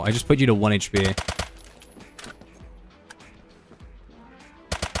low. I just put you to 1 HP.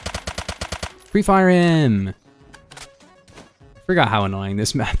 Pre-fire him! I forgot how annoying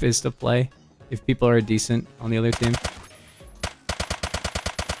this map is to play if people are decent on the other team.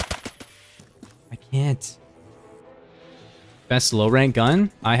 I can't. Best low-rank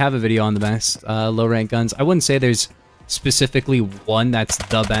gun? I have a video on the best low-rank guns. I wouldn't say there's specifically one that's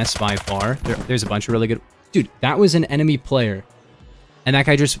the best by far. There's a bunch of really good... Dude, that was an enemy player. And that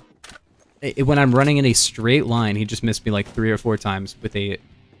guy just... When I'm running in a straight line, he just missed me like 3 or 4 times with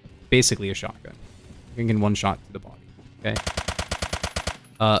basically a shotgun. You can one shot to the body. Okay.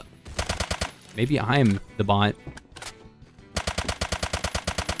 Maybe I'm the bot.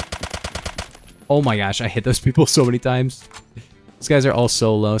 Oh my gosh, I hit those people so many times. These guys are all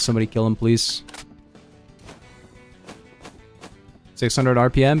so low. Somebody kill them, please. 600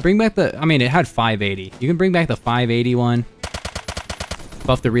 RPM. Bring back the... I mean, it had 580. You can bring back the 580 one.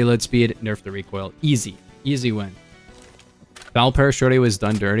 Buff the reload speed. Nerf the recoil. Easy. Easy win. Valper Shorty was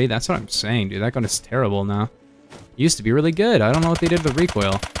done dirty. That's what I'm saying, dude. That gun is terrible now. It used to be really good. I don't know what they did with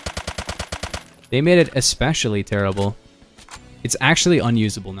recoil. They made it especially terrible. It's actually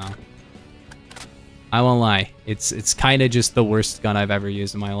unusable now. I won't lie. It's kind of just the worst gun I've ever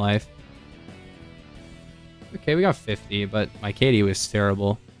used in my life. Okay, we got 50, but my KD was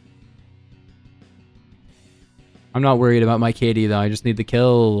terrible. I'm not worried about my KD, though. I just need the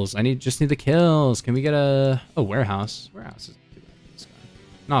kills. Just need the kills. Can we get a warehouse? Warehouse is this guy.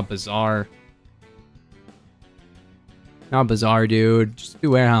 Not bizarre. Not bizarre, dude. Just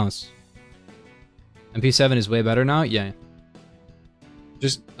do warehouse. MP7 is way better now? Yeah.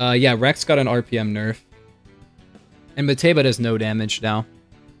 Just, yeah, Rex got an RPM nerf. And Mateba does no damage now.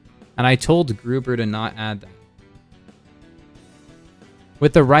 And I told Gruber to not add that.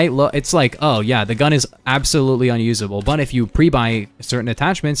 With the right low, it's like, oh yeah, the gun is absolutely unusable. But if you pre-buy certain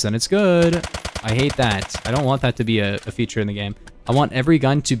attachments, then it's good. I hate that. I don't want that to be a feature in the game. I want every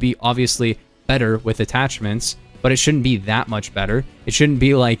gun to be obviously better with attachments, but it shouldn't be that much better. It shouldn't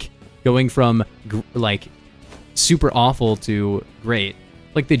be like going from like super awful to great.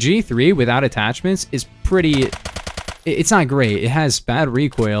 Like the G3 without attachments is pretty... It's not great. It has bad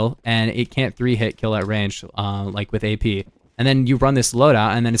recoil and it can't 3-hit kill at range like with AP. And then you run this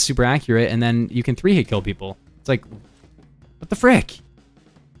loadout, and then it's super accurate, and then you can 3-hit kill people. It's like, what the frick?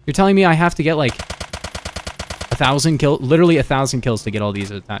 You're telling me I have to get like 1,000 kills, literally 1,000 kills to get all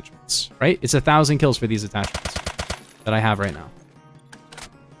these attachments, right? It's 1,000 kills for these attachments that I have right now.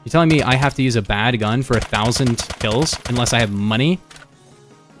 You're telling me I have to use a bad gun for 1,000 kills unless I have money?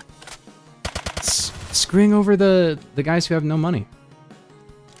 It's screwing over the guys who have no money.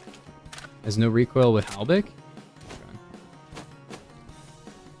 There's no recoil with Halbig?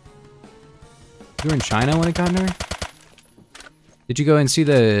 You were in China when it got nerfed? Did you go and see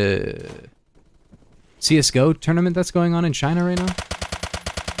the CSGO tournament that's going on in China right now?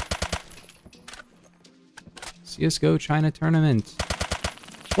 CSGO China tournament.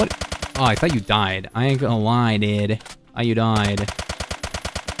 What? Oh, I thought you died. I ain't gonna lie, dude. Oh, you died.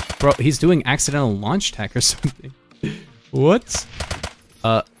 Bro, he's doing accidental launch tech or something. What?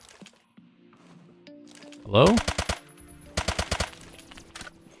 Hello? Oh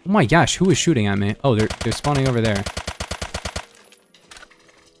my gosh, who is shooting at me? Oh, they're spawning over there.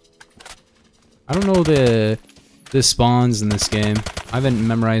 I don't know the spawns in this game. I haven't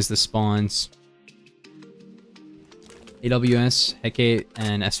memorized the spawns. AWS, Hecate,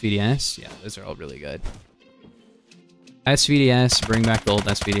 and SVDS. Yeah, those are all really good. SVDS, bring back the old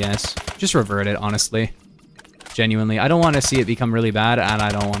SVDS. Just revert it, honestly. Genuinely. I don't want to see it become really bad, and I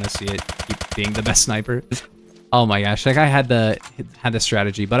don't want to see it keep being the best sniper. Oh my gosh, that guy had the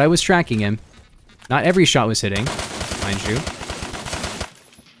strategy, but I was tracking him. Not every shot was hitting, mind you.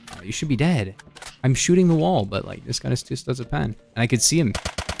 Oh, you should be dead. I'm shooting the wall, but like this guy just does a pen. And I could see him.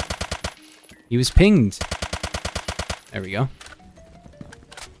 He was pinged. There we go.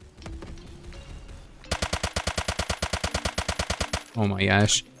 Oh my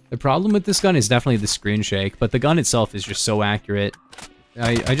gosh. The problem with this gun is definitely the screen shake, but the gun itself is just so accurate.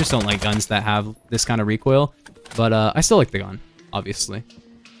 I just don't like guns that have this kind of recoil, but I still like the gun, obviously.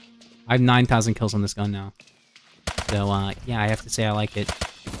 I have 9,000 kills on this gun now. So, yeah, I have to say I like it.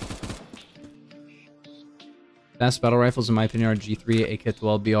 Best battle rifles, in my opinion, are G3,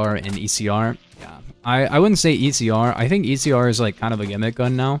 AK-12BR, and ECR. Yeah, I wouldn't say ECR. I think ECR is, like, kind of a gimmick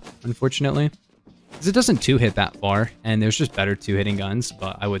gun now, unfortunately. Because it doesn't two-hit that far, and there's just better two-hitting guns,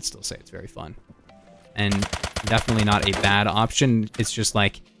 but I would still say it's very fun. And definitely not a bad option. It's just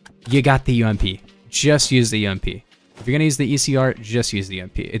like, you got the UMP. Just use the UMP. If you're gonna use the ECR, just use the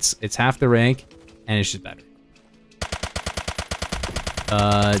UMP. It's half the rank, and it's just better.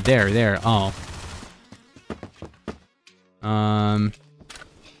 There. Oh.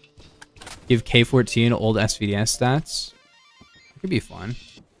 Give K14 old SVDS stats. It could be fun.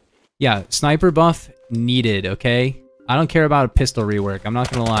 Yeah, sniper buff needed, okay? I don't care about a pistol rework, I'm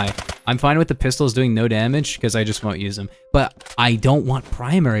not gonna lie. I'm fine with the pistols doing no damage, because I just won't use them. But I don't want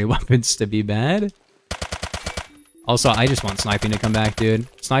primary weapons to be bad. Also, I just want sniping to come back, dude.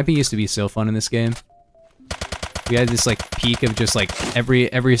 Sniping used to be so fun in this game. We had this, like, peak of just, like,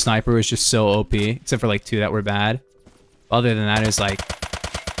 every sniper was just so OP, except for, like, 2 that were bad. Other than that, it's like...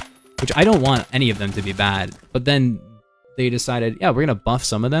 Which I don't want any of them to be bad. But then they decided, yeah, we're gonna buff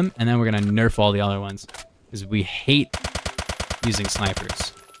some of them, and then we're gonna nerf all the other ones. Because we hate using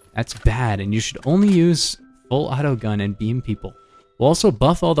snipers. That's bad, and you should only use full auto gun and beam people. We'll also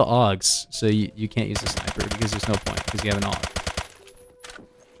buff all the AUGs, so you can't use a sniper, because there's no point, because you have an AUG.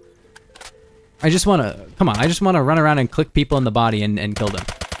 I just wanna... Come on, I just wanna run around and click people in the body and kill them.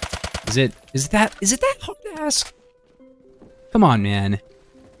 Is it that hard to ask? Come on, man.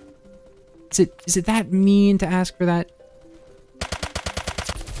 Is it that mean to ask for that?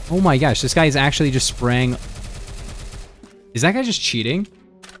 Oh my gosh, this guy is actually just spraying... Is that guy just cheating?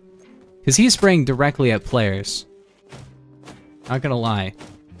 Because he's spraying directly at players. Not gonna lie.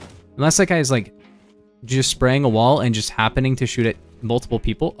 Unless that guy is like just spraying a wall and just happening to shoot at multiple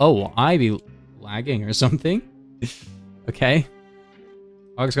people. Oh, will I be lagging or something? Okay.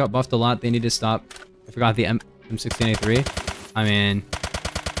 AUGs got buffed a lot. They need to stop. I forgot the M16A3. I mean,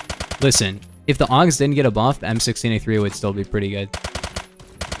 listen. If the AUGs didn't get a buff, the M16A3 would still be pretty good.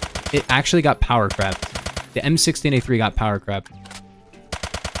 It actually got power crept. The M16A3 got power crept.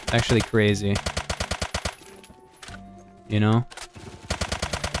 It's actually crazy. You know?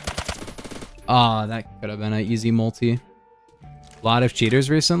 Oh, that could have been an easy multi. A lot of cheaters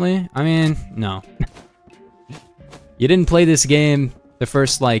recently? I mean, no. You didn't play this game the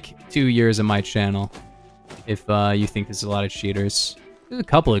first, like, 2 years of my channel. If you think there's a lot of cheaters. There's a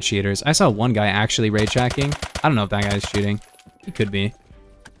couple of cheaters. I saw one guy actually rage hacking. I don't know if that guy's cheating. He could be.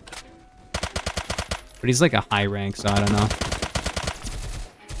 But he's like a high rank, so I don't know.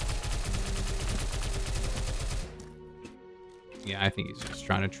 Yeah, I think he's just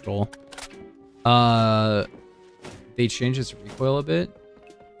trying to troll. They changed his recoil a bit.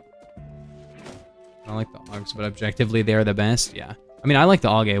 I don't like the AUGs, but objectively they're the best. Yeah. I mean, I like the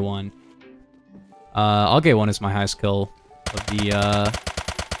AUG A1. AUG A1 is my highest kill of the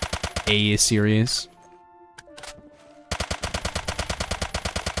A series.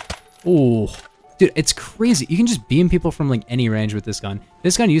 Ooh. Dude, it's crazy. You can just beam people from like any range with this gun.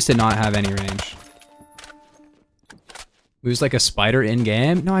 This gun used to not have any range. Moves like a spider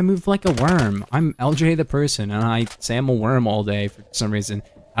in-game? No, I move like a worm. I'm LJ the person, and I say I'm a worm all day for some reason.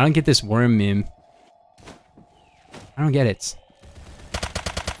 I don't get this worm meme. I don't get it.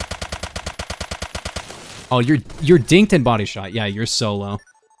 Oh, you're dinked and body shot. Yeah, you're so low.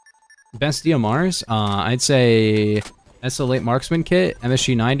 Best DMRs? I'd say SL8 Marksman Kit,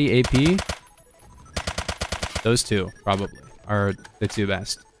 MSG 90 AP. Those two, probably, are the two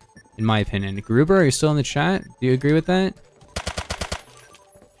best, in my opinion. Gruber, are you still in the chat? Do you agree with that?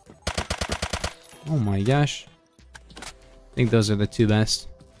 Oh my gosh. I think those are the two best.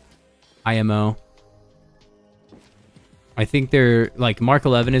 IMO. I think they're, like, Mark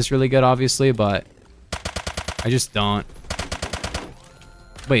 11 is really good, obviously, but I just don't.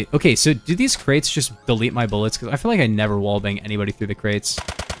 Wait, okay, so do these crates just delete my bullets? Because I feel like I never wallbang anybody through the crates.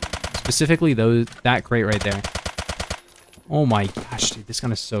 Specifically that crate right there. Oh my gosh, dude, this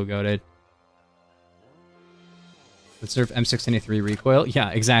gun is so goated. Let's nerf M16A3 recoil. Yeah,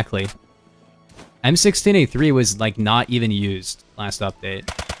 exactly. M16A3 was, like, not even used last update.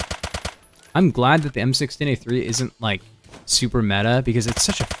 I'm glad that the M16A3 isn't, like, super meta, because it's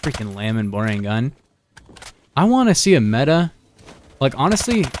such a freaking lame and boring gun. I want to see a meta. Like,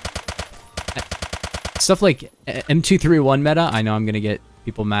 honestly, stuff like M231 meta, I know I'm going to get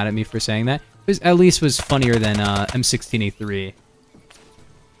people mad at me for saying that, but at least was funnier than M16A3.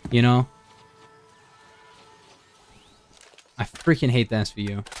 You know? I freaking hate the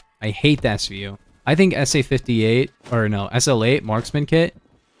SVU. I hate the SVU. I think SA58, or no, SL8 Marksman Kit,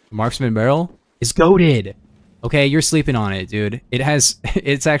 Marksman Barrel, is goated. Okay, you're sleeping on it, dude.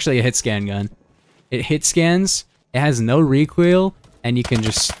 It's actually a hit scan gun. It hit scans, it has no recoil, and you can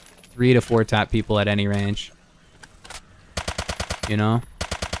just 3 to 4 tap people at any range. You know?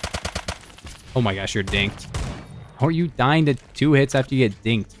 Oh my gosh, you're dinked. How are you dying to 2 hits after you get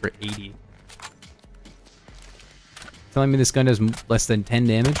dinked for 80? Telling me this gun does less than 10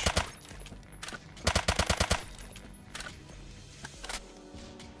 damage?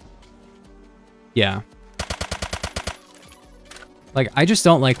 Yeah. Like, I just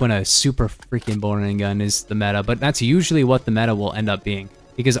don't like when a super freaking boring gun is the meta, but that's usually what the meta will end up being.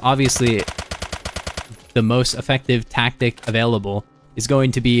 Because obviously, the most effective tactic available is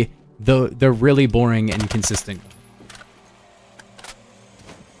going to be the really boring and consistent.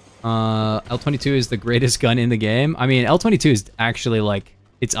 L22 is the greatest gun in the game. I mean, L22 is actually, like,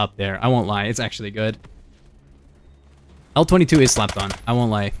 it's up there. I won't lie, it's actually good. L22 is slept on. I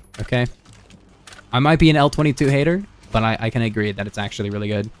won't lie, okay? I might be an L22 hater, but I can agree that it's actually really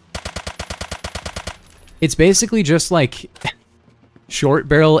good. It's basically just like short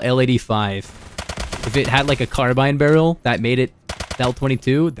barrel L85. If it had like a carbine barrel that made it the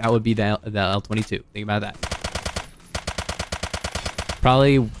L22, that would be the L22. Think about that.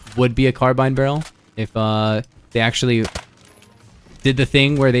 Probably would be a carbine barrel if they actually did the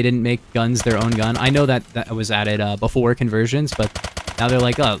thing where they didn't make guns their own gun. I know that was added before conversions, but now they're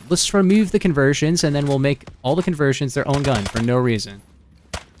like, oh, let's remove the conversions, and then we'll make all the conversions their own gun for no reason.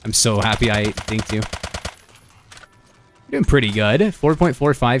 I'm so happy I dinked you. You're doing pretty good.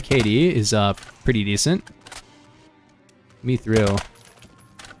 4.45 KD is pretty decent. Me through.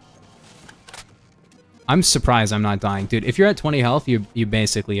 I'm surprised I'm not dying. Dude, if you're at 20 health, you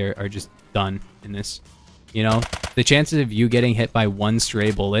basically are just done in this. You know? The chances of you getting hit by one stray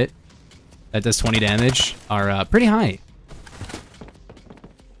bullet that does 20 damage are pretty high.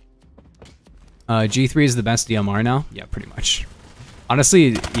 G3 is the best DMR now? Yeah, pretty much.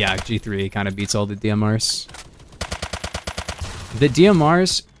 Honestly, yeah, G3 kind of beats all the DMRs. The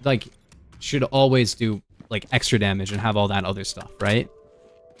DMRs, like, should always do, like, extra damage and have all that other stuff, right?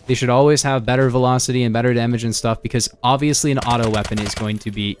 They should always have better velocity and better damage and stuff, because obviously an auto weapon is going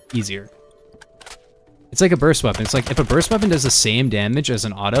to be easier. It's like a burst weapon. It's like, if a burst weapon does the same damage as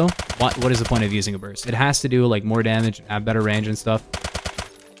an auto, what is the point of using a burst? It has to do, like, more damage and have better range and stuff.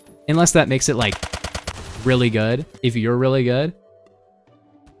 Unless that makes it, like, really good. If you're really good.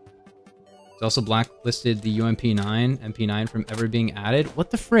 It's also blacklisted the MP9 from ever being added.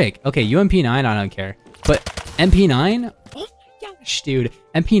 What the frick? Okay, MP9, I don't care. But MP9? Oh my gosh, dude.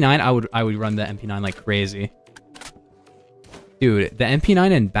 MP9, I would run the MP9 like crazy. Dude, the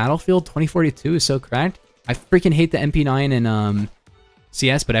MP9 in Battlefield 2042 is so cracked. I freaking hate the MP9 in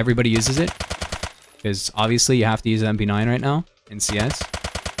CS, but everybody uses it. Because obviously you have to use the MP9 right now in CS.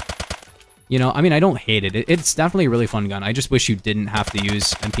 You know, I mean, I don't hate it. It's definitely a really fun gun. I just wish you didn't have to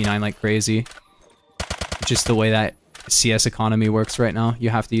use MP9 like crazy. Just the way that CS economy works right now. You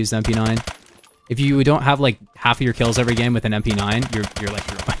have to use the MP9. If you don't have, like, half of your kills every game with an MP9, you're like,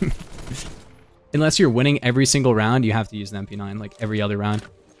 you're unless you're winning every single round, you have to use the MP9, like, every other round.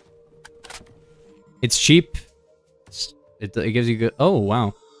 It's cheap. It gives you good... Oh,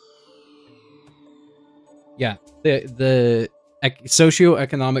 wow. Yeah, the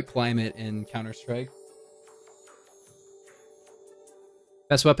socio-economic climate in Counter-Strike.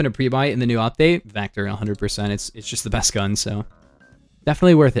 Best weapon to pre-buy in the new update? Vector, 100%. It's just the best gun, so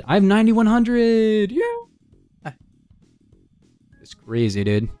definitely worth it. I have 9100. Yeah. It's crazy,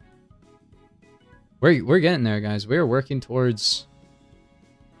 dude. We're getting there, guys. We're working towards.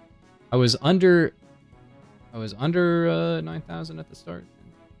 I was under 9,000 at the start.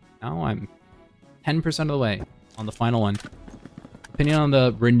 Now I'm 10% of the way on the final one. Opinion on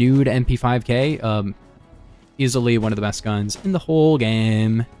the renewed MP5K, easily one of the best guns in the whole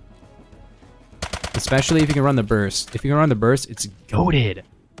game. Especially if you can run the burst. If you can run the burst, it's goated.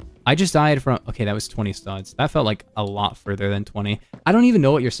 I just died from... Okay, that was 20 studs. That felt like a lot further than 20. I don't even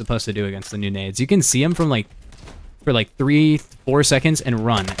know what you're supposed to do against the new nades. You can see them from like... for like 3-4 seconds and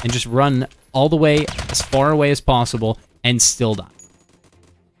run. And just run all the way as far away as possible and still die.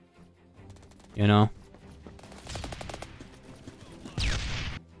 You know?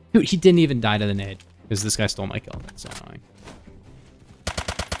 Dude, he didn't even die to the nade. Because this guy stole my kill. That's so annoying.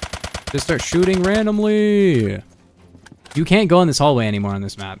 Just start shooting randomly. You can't go in this hallway anymore on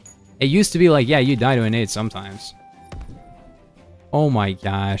this map. It used to be like, yeah, you die to a nade sometimes. Oh my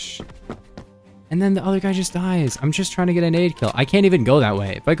gosh. And then the other guy just dies. I'm just trying to get a nade kill. I can't even go that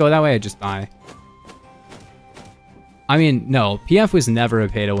way. If I go that way, I just die. I mean, no. PF was never a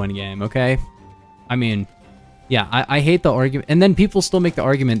pay-to-win game, okay? I mean, yeah, I hate the argument. And then people still make the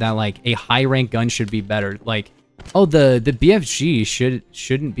argument that, like, a high-rank gun should be better. Like, oh, the BFG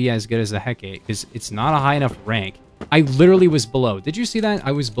shouldn't be as good as the Hecate, because it's not a high enough rank. I literally was below. Did you see that?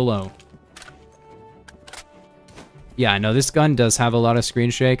 I was below. Yeah, no, this gun does have a lot of screen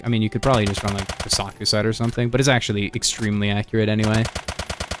shake. I mean, you could probably just run, like, the Saku side or something, but it's actually extremely accurate anyway.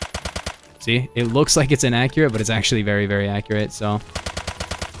 See? It looks like it's inaccurate, but it's actually very, very accurate, so...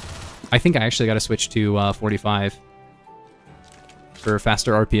 I think I actually got to switch to 45 for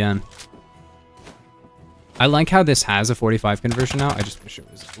faster RPM. I like how this has a 45 conversion now. I just wish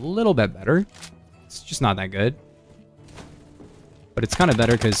it was a little bit better. It's just not that good. But it's kind of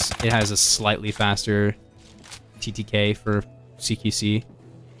better because it has a slightly faster TTK for CQC.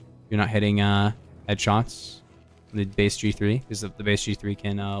 You're not hitting headshots in the base G3 because the base G3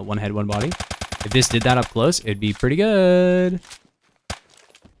 can one head, one body. If this did that up close, it'd be pretty good.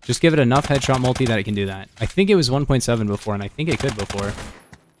 Just give it enough headshot multi that it can do that. I think it was 1.7 before, and I think it could before.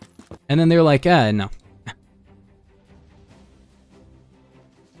 And then they were like, no.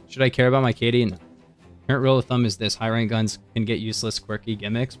 Should I care about my KD? No. Current rule of thumb is this. High-rank guns can get useless, quirky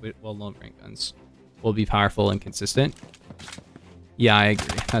gimmicks, while low-rank guns will be powerful and consistent. Yeah, I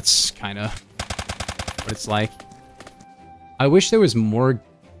agree. That's kind of what it's like. I wish there was more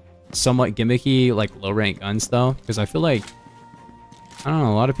somewhat gimmicky, like, low-rank guns, though, because I feel like I don't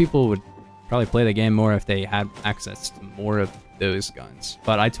know, a lot of people would probably play the game more if they had access to more of those guns.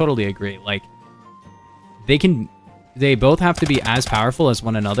 But I totally agree. Like, they both have to be as powerful as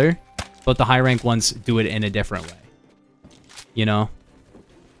one another, but the high rank ones do it in a different way. You know?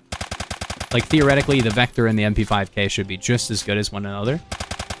 Like, theoretically, the Vector and the MP5K should be just as good as one another,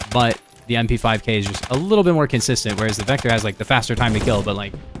 but the MP5K is just a little bit more consistent, whereas the Vector has, like, the faster time to kill, but,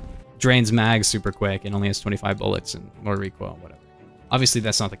 like, drains mags super quick and only has 25 bullets and more recoil, whatever. Obviously,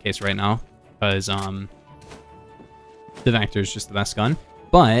 that's not the case right now, because the Vector is just the best gun,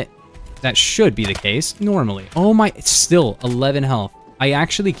 but that should be the case normally. Oh my, it's still 11 health. I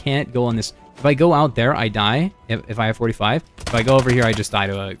actually can't go on this. If I go out there, I die, if I have 45. If I go over here, I just die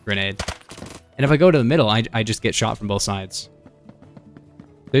to a grenade. And if I go to the middle, I just get shot from both sides.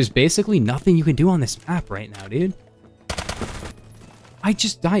 There's basically nothing you can do on this map right now, dude. I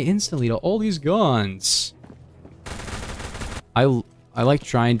just die instantly to all these guns. I like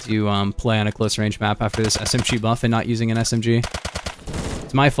trying to play on a close range map after this SMG buff and not using an SMG.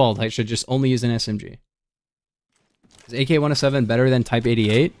 It's my fault. I should just only use an SMG. Is AK-107 better than Type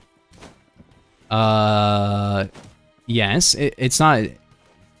 88? Yes. It's not...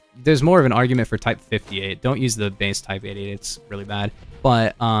 There's more of an argument for Type 58. Don't use the base Type 88. It's really bad.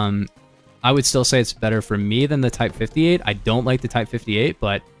 But I would still say it's better for me than the Type 58. I don't like the Type 58,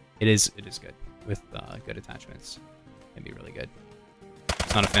 but it is good with good attachments. It can be really good.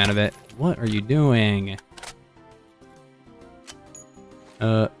 Not a fan of it. What are you doing?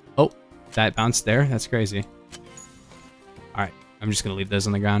 Oh, that bounced there? That's crazy. Alright, I'm just gonna leave those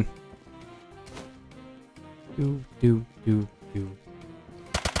on the ground. Do.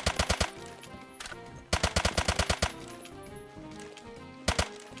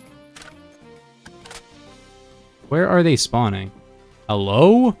 Where are they spawning?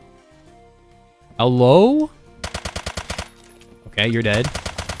 Hello? Hello? Okay, you're dead.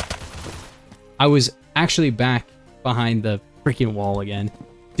 I was actually back behind the freaking wall again.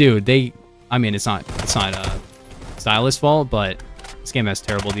 Dude, I mean, it's not a stylist fault, but This game has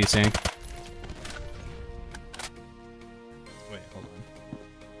terrible desync. Wait, hold on.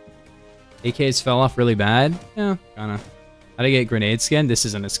 AKs fell off really bad? Yeah, kinda. How to get grenade skin? This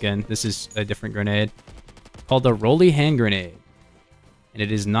isn't a skin. This is a different grenade. Called the Rolly Hand Grenade. And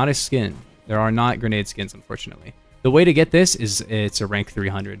it is not a skin. There are not grenade skins, unfortunately. The way to get this is it's a rank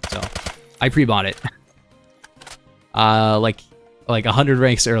 300, so I pre-bought it. Like 100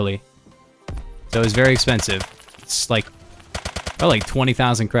 ranks early. So it's very expensive. It's like, well, like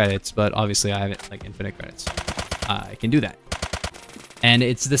 20,000 credits, but obviously I have it like infinite credits. I can do that. And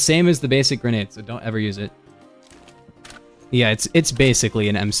it's the same as the basic grenade, so don't ever use it. Yeah, it's basically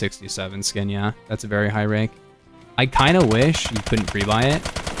an M67 skin, yeah. That's a very high rank. I kind of wish you couldn't pre-buy it.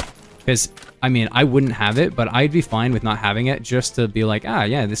 Because, I mean, I wouldn't have it, but I'd be fine with not having it just to be like, ah,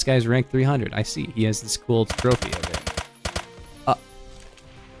 yeah, this guy's ranked 300. I see. He has this cool trophy of it.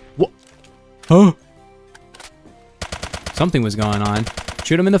 What? Huh? Something was going on.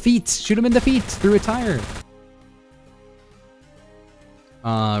 Shoot him in the feet! Shoot him in the feet! Through a tire!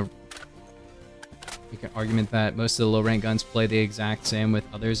 You can argument that most of the low-rank guns play the exact same with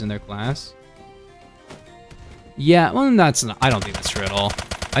others in their class. Yeah, well, that's not, I don't think that's true at all.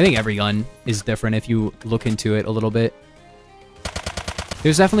 I think every gun is different if you look into it a little bit.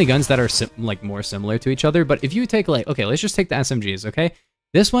 There's definitely guns that are like more similar to each other, but if you take like, okay, let's just take the SMGs, okay?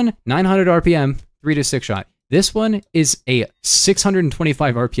 This one, 900 RPM, 3 to 6 shot. This one is a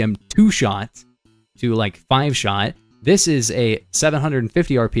 625 RPM 2 shot to like 5 shot. This is a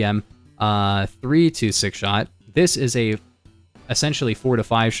 750 RPM 3 to 6 shot. This is a essentially 4 to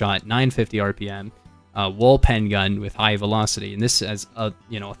 5 shot, 950 RPM. Wall pen gun with high velocity, and this has a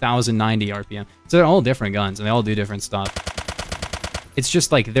 1090 RPM. So they're all different guns, and they all do different stuff. It's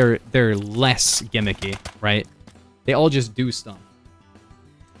just like they're less gimmicky, right? They all just do stuff.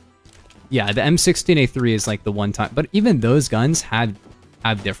 Yeah, the M16A3 is like the one time, but even those guns have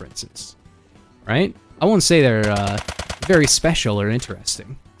differences, right? I won't say they're very special or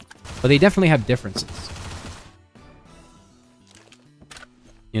interesting, but they definitely have differences.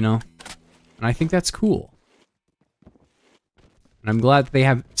 You know? And I think that's cool. And I'm glad that they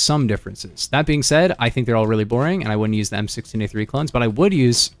have some differences. That being said, I think they're all really boring, and I wouldn't use the M16A3 clones, but I would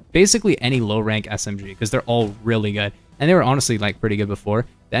use basically any low-rank SMG, because they're all really good. And they were honestly, like, pretty good before.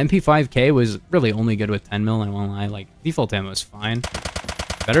 The MP5K was really only good with 10 mil, I won't lie. Like, default ammo is fine.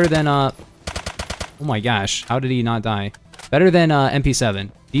 Better than, oh my gosh, how did he not die? Better than, MP7.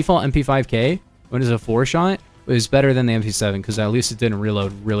 Default MP5K, when it's a 4-shot, was better than the MP7, because at least it didn't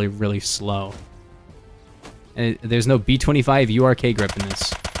reload really, really slow. And there's no B25 URK grip in this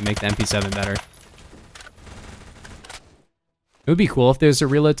to make the MP7 better. It would be cool if there's a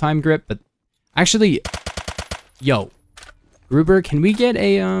reload time grip, but actually, yo, Gruber, can we get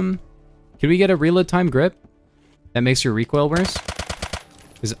a reload time grip that makes your recoil worse?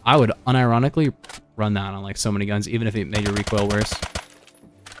 Because I would unironically run that on like so many guns, even if it made your recoil worse.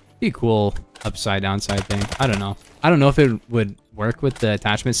 Be a cool upside downside thing. I don't know. I don't know if it would work with the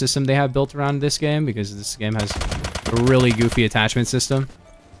attachment system they have built around this game, because this game has a really goofy attachment system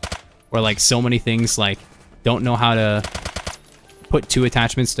where like so many things like don't know how to put 2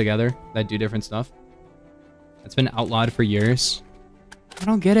 attachments together that do different stuff. That's been outlawed for years. I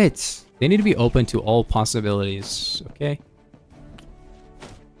don't get it. They need to be open to all possibilities, okay?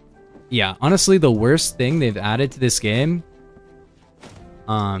 Yeah, honestly, the worst thing they've added to this game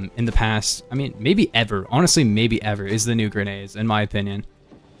in the past, I mean, maybe ever, honestly, maybe ever, is the new grenades, in my opinion.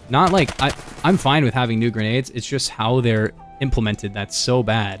 Not like, I'm fine with having new grenades, it's just how they're implemented that's so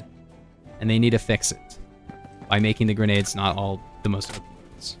bad, and they need to fix it by making the grenades not all the most open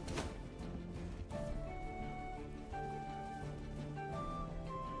ones.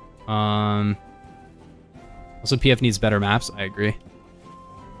 Also, PF needs better maps, I agree.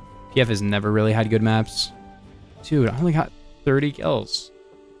 PF has never really had good maps. Dude, I only got 30 kills.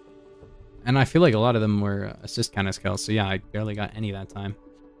 And I feel like a lot of them were assist kind of kills, so yeah, I barely got any that time.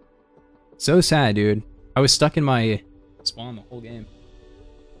 So sad, dude. I was stuck in my spawn the whole game.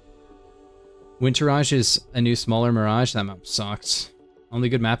 Winterage is a new smaller Mirage. That map sucks. Only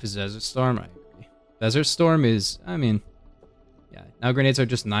good map is Desert Storm. I agree. Desert Storm is, I mean, yeah. Now grenades are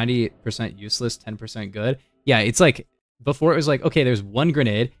just 90% useless, 10% good. Yeah, it's like, before it was like, okay, there's one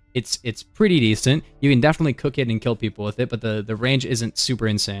grenade. It's pretty decent. You can definitely cook it and kill people with it, but the range isn't super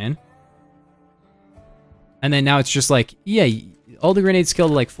insane. And then now it's just like, yeah, all the grenades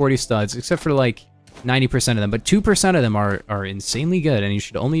killed like 40 studs, except for like 90% of them. But 2% of them are insanely good, and you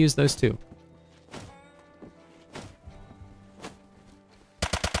should only use those 2.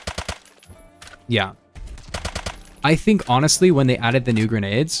 Yeah. I think, honestly, when they added the new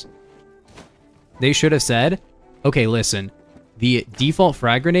grenades, they should have said, okay, listen, the default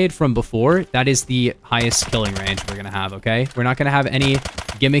frag grenade from before, that is the highest killing range we're going to have, okay? We're not going to have any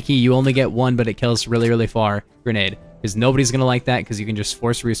gimmicky, you only get one, but it kills really, really far grenade. Because nobody's going to like that, because you can just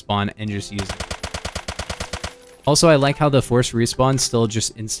force respawn and just use it. Also, I like how the force respawn still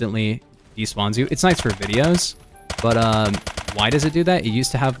just instantly despawns you. It's nice for videos, but why does it do that? It used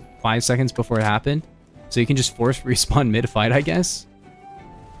to have 5 seconds before it happened. So you can just force respawn mid-fight, I guess?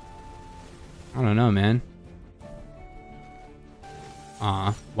 I don't know, man.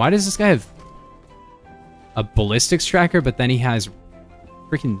 Why does this guy have a ballistics tracker, but then he has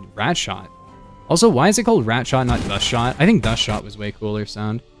freaking rat shot? Also, why is it called rat shot, not dust shot? I think dust shot was way cooler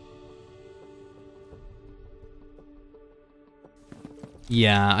sound.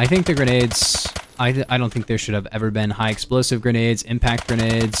 Yeah, I think the grenades... I don't think there should have ever been high explosive grenades, impact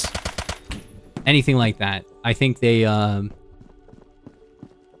grenades, anything like that. I think they,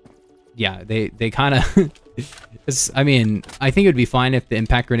 yeah, they kind of... I mean, I think it would be fine if the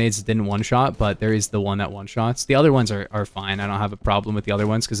impact grenades didn't one-shot, but there is the one that one-shots. The other ones are fine. I don't have a problem with the other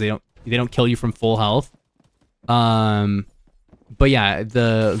ones because they don't kill you from full health. But yeah,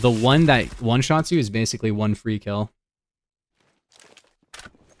 the one that one-shots you is basically one free kill.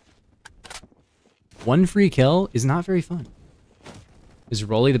 One free kill is not very fun. Is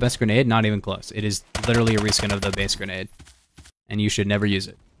Rolly the best grenade? Not even close. It is literally a reskin of the base grenade. And you should never use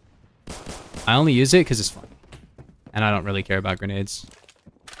it. I only use it because it's fun. And I don't really care about grenades.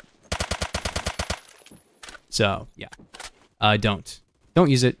 So, yeah. Don't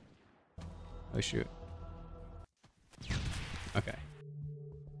use it. Oh, shoot. Okay.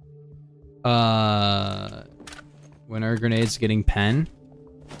 When are grenades getting pen?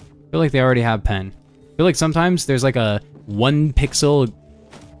 I feel like they already have pen. I feel like sometimes there's like a 1 pixel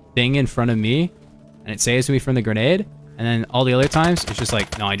thing in front of me, and it saves me from the grenade, and then all the other times, it's just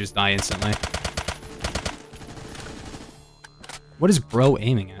like, no, I just die instantly. What is bro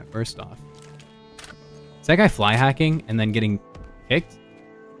aiming at, first off? Is that guy fly hacking and then getting kicked?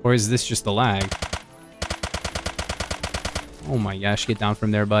 Or is this just the lag? Oh my gosh, get down from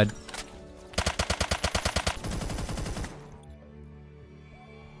there, bud.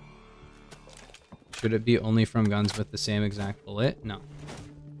 Should it be only from guns with the same exact bullet? No.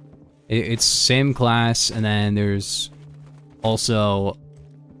 It's same class, and then there's also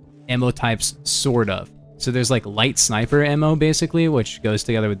ammo types, sort of. So there's like light sniper ammo, basically, which goes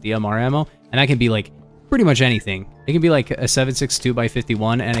together with DMR ammo, and that can be like pretty much anything. It can be like a 7.62 by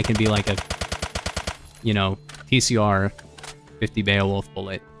 51, and it can be like a, you know, TCR 50 Beowulf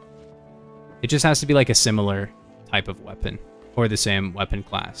bullet. It just has to be like a similar type of weapon, or the same weapon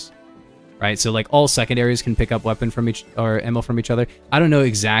class. Right, so like all secondaries can pick up weapon from each, or ammo from each other. I don't know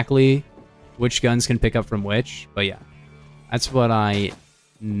exactly which guns can pick up from which, but yeah, that's what I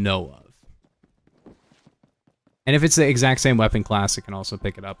know of. And if it's the exact same weapon class, it can also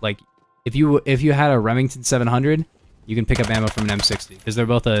pick it up. Like if you had a Remington 700, you can pick up ammo from an M60 because they're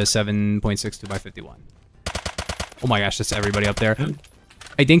both a 7.62 by 51. Oh my gosh, that's everybody up there.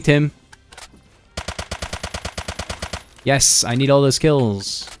 I dinked him. Yes, I need all those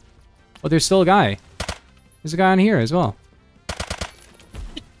kills. Oh, there's still a guy. There's a guy on here as well.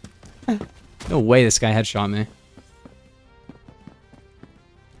 No way this guy headshot me. I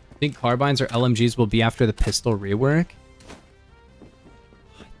think carbines or LMGs will be after the pistol rework.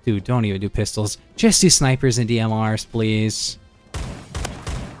 Dude, don't even do pistols. Just do snipers and DMRs, please.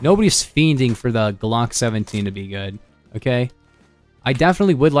 Nobody's fiending for the Glock 17 to be good, okay? I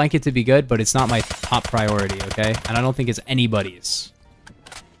definitely would like it to be good, but it's not my top priority, okay? And I don't think it's anybody's.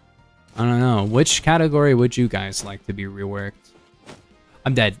 I don't know. Which category would you guys like to be reworked?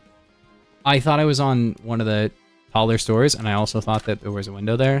 I'm dead. I thought I was on one of the taller stores, and I also thought that there was a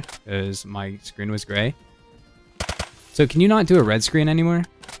window there, because my screen was gray. So can you not do a red screen anymore?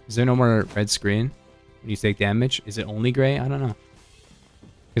 Is there no more red screen when you take damage? Is it only gray? I don't know.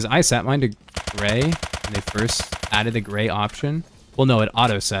 Because I set mine to gray when they first added the gray option. Well, no, it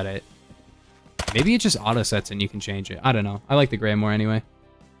auto-set it. Maybe it just auto-sets and you can change it. I don't know. I like the gray more anyway.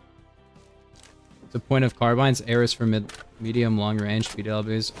 The point of carbines, ARs for medium, long range,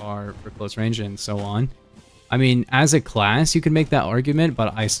 PWs are for close range, and so on. I mean, as a class, you could make that argument,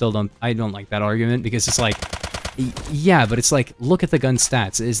 but I don't like that argument because it's like, yeah, but it's like, look at the gun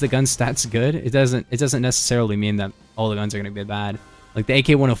stats. Is the gun stats good? It doesn't necessarily mean that all the guns are going to be bad. Like the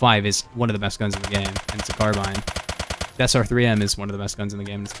AK-105 is one of the best guns in the game, and it's a carbine. The SR3M is one of the best guns in the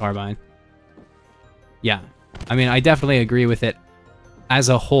game, and it's a carbine. Yeah, I mean, I definitely agree with it. As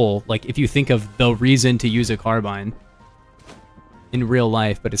a whole, like if you think of the reason to use a carbine in real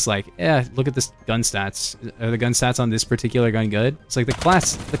life, but it's like, yeah, look at this gun stats. Are the gun stats on this particular gun good? It's like the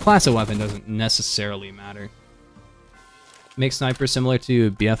class of weapon doesn't necessarily matter. make snipers similar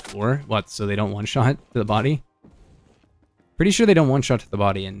to BF4? What, so they don't one-shot to the body? Pretty sure they don't one-shot to the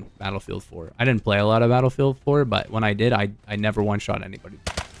body in Battlefield 4. I didn't play a lot of Battlefield 4, but when I did, I never one-shot anybody.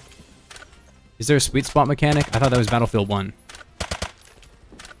 Is there a sweet spot mechanic? I thought that was Battlefield 1. I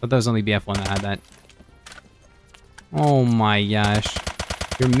thought that was only BF1 that had that. Oh my gosh.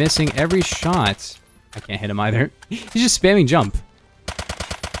 You're missing every shot. I can't hit him either. He's just spamming jump.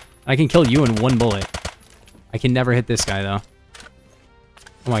 I can kill you in one bullet. I can never hit this guy, though.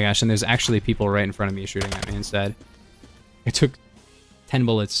 Oh my gosh, and there's actually people right in front of me shooting at me instead. It took 10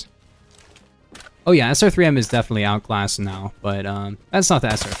 bullets. Oh yeah, SR3M is definitely outclassed now, but that's not the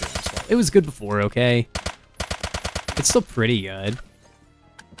SR3M's fault. It was good before, okay? It's still pretty good.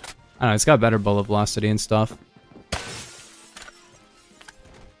 I don't know, it's got better bullet velocity and stuff.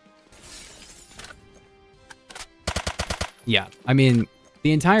 Yeah, I mean,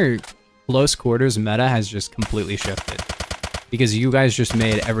 the entire close quarters meta has just completely shifted. Because you guys just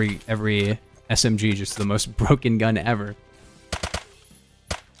made every SMG just the most broken gun ever.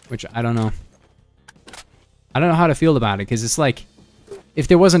 Which, I don't know. I don't know how to feel about it, because it's like, if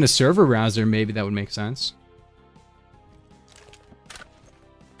there wasn't a server browser, maybe that would make sense.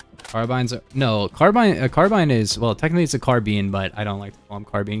 Carbines are... No, a carbine is... Well, technically it's a carbine, but I don't like to call them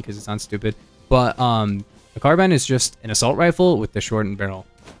carbine because it sounds stupid. But, a carbine is just an assault rifle with the shortened barrel,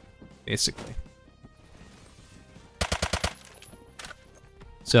 basically.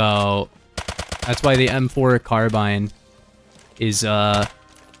 So, that's why the M4 carbine is,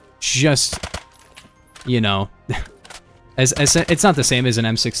 just, you know, it's not the same as an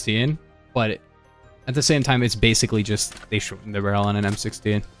M16, but at the same time, it's basically just, they shorten the barrel on an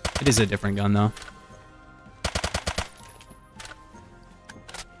M16. It is a different gun, though.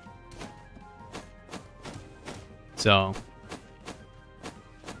 So,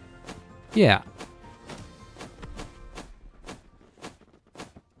 yeah.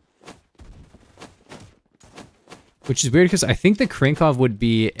 Which is weird because I think the Krinkov would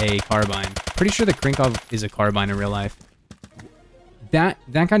be a carbine. Pretty sure the Krinkov is a carbine in real life. That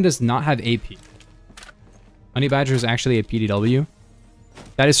gun does not have AP. Honey Badger is actually a PDW.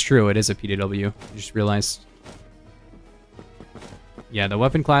 That is true, it is a PDW. I just realized. Yeah, the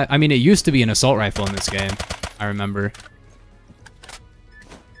weapon class... I mean, it used to be an assault rifle in this game. I remember.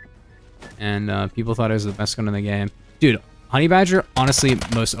 And people thought it was the best gun in the game. Dude, Honey Badger, honestly,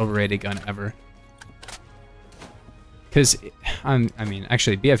 most overrated gun ever. Because, I mean,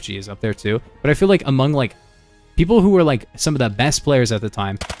 actually, BFG is up there too. But I feel like among, like, people who were, like, some of the best players at the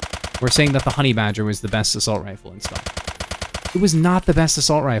time were saying that the Honey Badger was the best assault rifle and stuff. It was not the best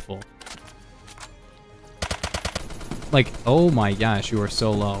assault rifle. Like, oh my gosh, you are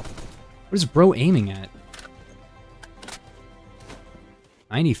so low. What is bro aiming at?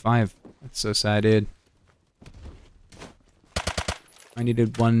 95. That's so sad, dude. I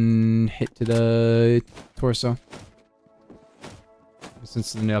needed one hit to the torso.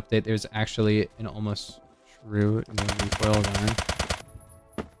 Since the new update, there's actually an almost true new recoil gun.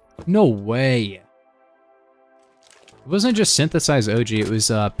 No way! It wasn't just synthesized OG, it was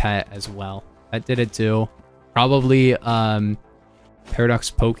Pet as well. Pet did it too. Probably Paradox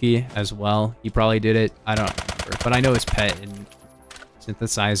Pokey as well. He probably did it. I don't remember, but I know it's Pet and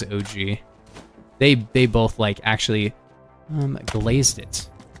Synthesize OG. They both like actually glazed it,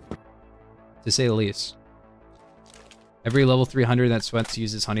 to say the least. Every level 300 that sweats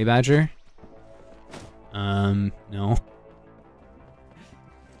uses Honey Badger. No.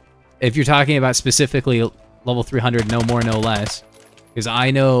 If you're talking about specifically level 300, no more, no less. Because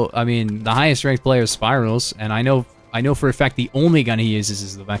I know, I mean, the highest ranked player is Spirals, and I know for a fact the only gun he uses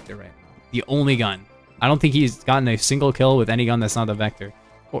is the Vector right now. The only gun. I don't think he's gotten a single kill with any gun that's not the Vector.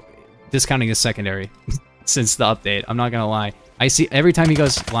 Or, discounting his secondary since the update. I'm not gonna lie. I see every time he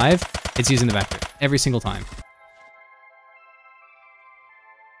goes live, it's using the Vector. Every single time.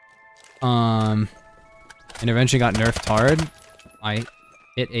 Intervention got nerfed hard. I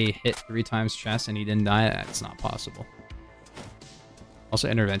hit a hit 3 times chest and he didn't die. That's not possible. Also,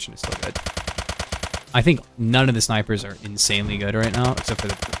 Intervention is still good. I think none of the snipers are insanely good right now, except for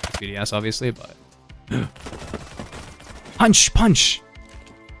the 3DS, obviously, but... Punch! Punch!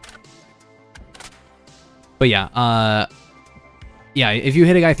 But yeah, yeah, if you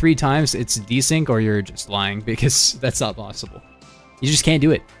hit a guy 3 times, it's desync or you're just lying, because that's not possible. You just can't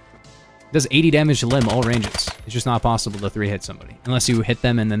do it. It does 80 damage to limb, all ranges. It's just not possible to 3-hit somebody. Unless you hit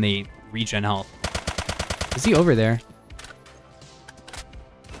them and then they regen health. Is he over there?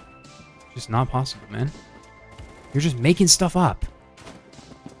 Just not possible, man. You're just making stuff up.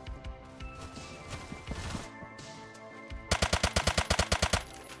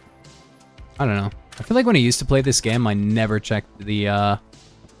 I don't know. I feel like when I used to play this game, I never checked the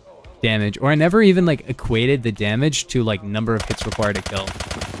damage, or I never even like equated the damage to like number of hits required to kill.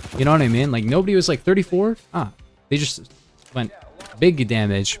 You know what I mean? Like nobody was like 34. They just went big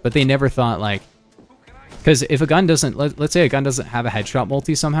damage, but they never thought like, because if a gun doesn't, let's say a gun doesn't have a headshot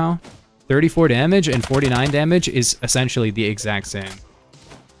multi somehow, 34 damage and 49 damage is essentially the exact same.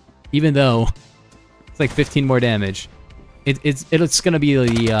 Even though it's like 15 more damage. It's going to be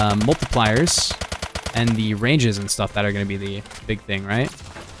the multipliers and the ranges and stuff that are going to be the big thing, right?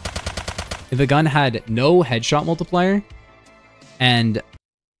 If a gun had no headshot multiplier and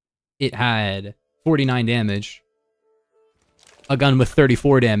it had 49 damage, a gun with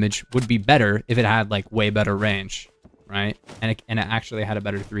 34 damage would be better if it had like way better range, right? And it actually had a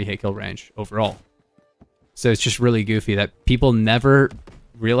better 3-hit kill range overall. So it's just really goofy that people never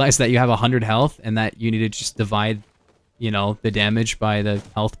realize that you have 100 health and that you need to just divide, you know, the damage by the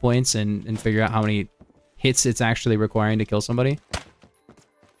health points and figure out how many hits it's actually requiring to kill somebody.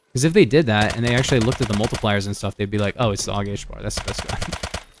 Because if they did that and they actually looked at the multipliers and stuff, they'd be like, oh, it's the AUG H-bar. That's the best gun.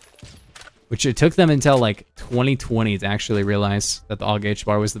 Which it took them until like 2020 to actually realize that the AUG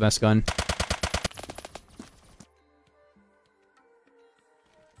H-bar was the best gun.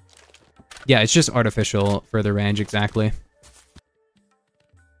 Yeah, it's just artificial further range, exactly.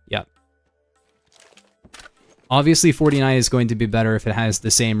 Yep. Obviously, 49 is going to be better if it has the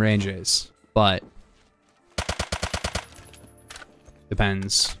same ranges, but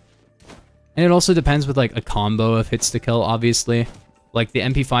depends. And it also depends with like a combo of hits to kill, obviously. Like the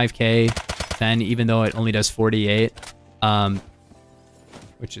MP5K-10, even though it only does 48,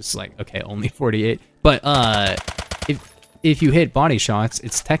 which is like, okay, only 48. But if you hit body shots,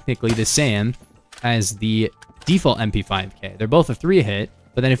 it's technically the same as the default MP5K. They're both a 3-hit,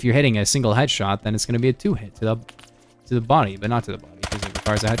 but then if you're hitting a single headshot, then it's going to be a 2-hit to the body, but not to the body, because it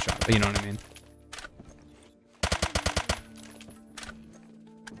requires a headshot, but you know what I mean.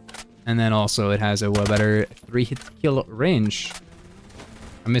 And then also it has a better 3-hit kill range.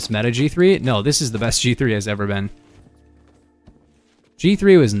 I miss meta G3? No, this is the best G3 has ever been.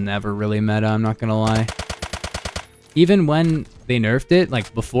 G3 was never really meta, I'm not gonna lie. Even when they nerfed it,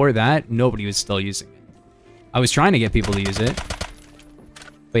 like before that, nobody was still using it. I was trying to get people to use it.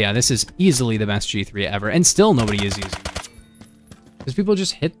 But yeah, this is easily the best G3 ever, and still nobody is using it. Because people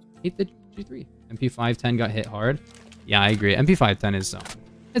just hate the G3. MP510 got hit hard. Yeah, I agree. MP510 is,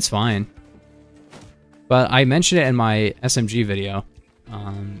 it's fine. But I mentioned it in my SMG video.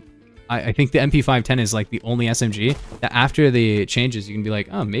 I think the MP510 is like the only SMG that after the changes, you can be like,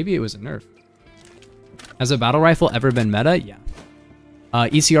 oh, maybe it was a nerf. Has a battle rifle ever been meta? Yeah.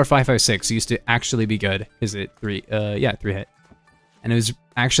 ECR 556 used to actually be good. Is it 3-hit. And it was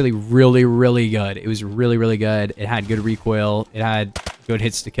actually really, really good. It was really, really good. It had good recoil. It had good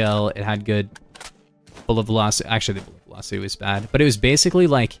hits to kill. It had good bullet velocity. Actually, the bullet velocity was bad. But it was basically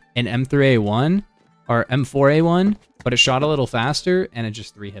like an M3A1 or M4A1, but it shot a little faster and it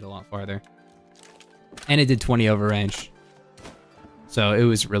just 3-hit a lot farther. And it did 20 over range. So it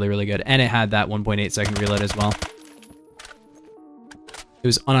was really, really good. And it had that 1.8 second reload as well. It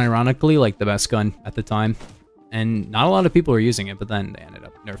was unironically like the best gun at the time. And not a lot of people were using it, but then they ended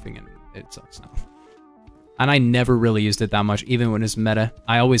up nerfing it. It sucks now. And I never really used it that much, even when it's meta.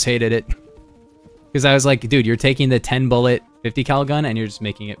 I always hated it. Because I was like, dude, you're taking the 10 bullet 50 cal gun and you're just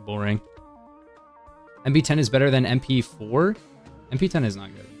making it boring. MP10 is better than MP4? MP10 is not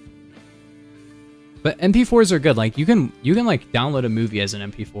good. But MP4s are good. Like you can like download a movie as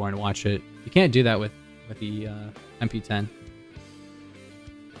an MP4 and watch it. You can't do that with the MP10.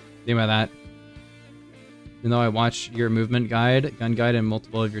 Think about that. Even though I watch your movement guide, gun guide, and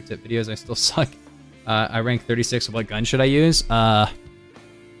multiple of your tip videos, I still suck. I rank 36. What gun should I use? That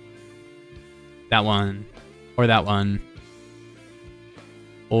one. Or that one.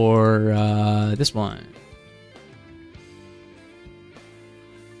 Or this one.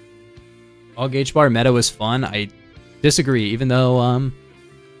 AUG H-bar meta was fun. I disagree, even though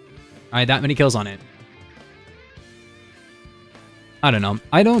I had that many kills on it. I don't know.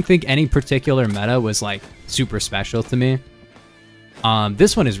 I don't think any particular meta was like super special to me.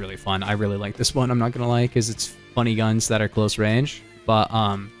 This one is really fun. I really like this one. I'm not gonna lie, because it's funny guns that are close range. But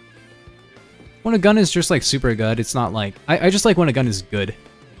when a gun is just like super good, it's not like I just like when a gun is good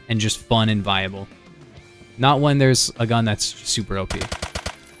and just fun and viable. Not when there's a gun that's super OP.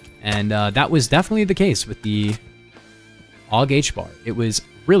 And that was definitely the case with the AUG H-bar. It was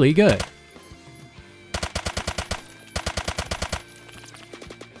really good.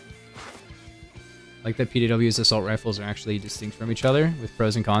 Like that PDW's assault rifles are actually distinct from each other with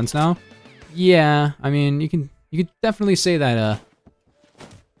pros and cons now. Yeah, I mean, you could definitely say that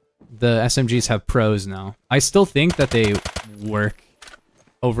the SMGs have pros now. I still think that they work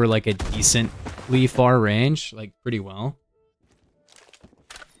over like a decently far range, like pretty well.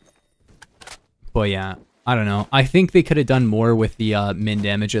 But yeah, I don't know. I think they could have done more with the min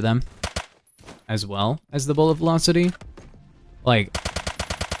damage of them, as well as the bullet velocity. Like,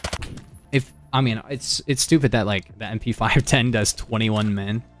 I mean, it's stupid that like the MP510 does 21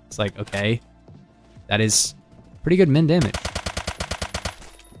 min. It's like, okay, that is pretty good min damage.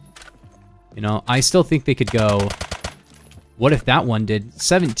 You know, I still think they could go, what if that one did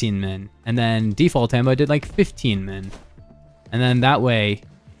 17 min, and then default ammo did like 15 min, and then that way,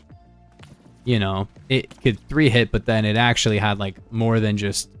 you know, it could 3-hit, but then it actually had like more than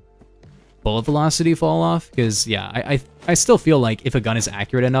just bullet velocity fall off. Because yeah, I still feel like if a gun is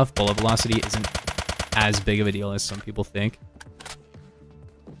accurate enough, bullet velocity isn't as big of a deal as some people think.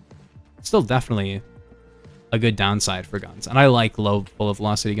 It's still definitely a good downside for guns, and I like low bullet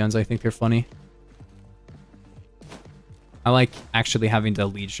velocity guns. I think they're funny. I like actually having to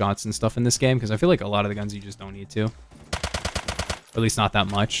lead shots and stuff in this game, because I feel like a lot of the guns you just don't need to. Or at least not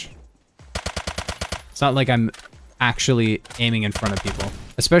that much. It's not like I'm actually aiming in front of people.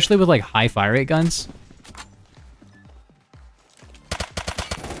 Especially with like high fire rate guns.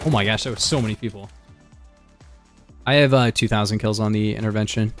 Oh my gosh, there were so many people. I have 2,000 kills on the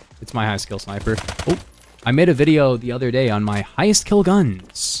intervention. It's my highest kill sniper. Oh, I made a video the other day on my highest kill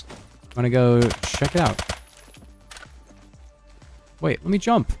guns. Wanna go check it out? Wait, let me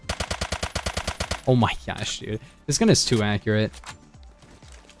jump. Oh my gosh, dude. This gun is too accurate.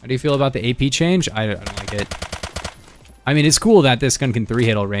 How do you feel about the AP change? I don't like it. I mean, it's cool that this gun can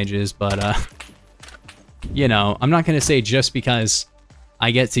 3-hit all ranges, but, you know, I'm not going to say just because I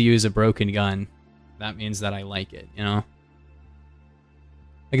get to use a broken gun, that means that I like it, you know?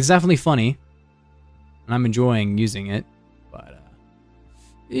 Like, it's definitely funny, and I'm enjoying using it, but,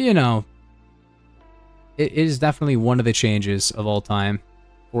 you know, it is definitely one of the changes of all time,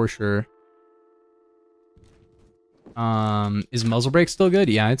 for sure. Is muzzle brake still good?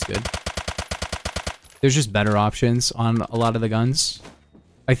 Yeah, it's good. There's just better options on a lot of the guns.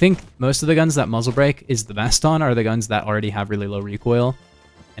 I think most of the guns that muzzle brake is the best on are the guns that already have really low recoil.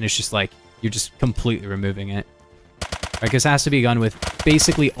 And it's just like, you're just completely removing it. Right, because it has to be a gun with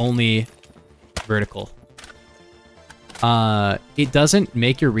basically only vertical. It doesn't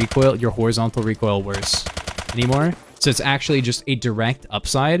make your recoil, your horizontal recoil worse anymore. So it's actually just a direct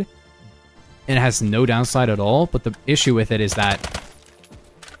upside. And it has no downside at all. But the issue with it is that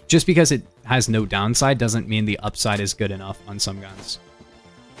just because it has no downside doesn't mean the upside is good enough on some guns.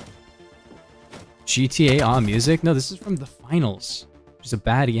 GTA music? No, this is from the finals. Which is a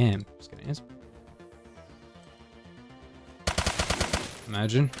bad game. Just kidding.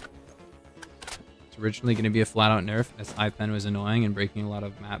 Imagine. It's originally going to be a flat-out nerf, as iPen was annoying and breaking a lot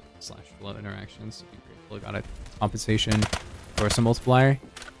of map/flow interactions. It'd be grateful it got a compensation for some multiplier.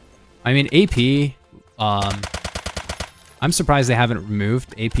 I mean, AP, I'm surprised they haven't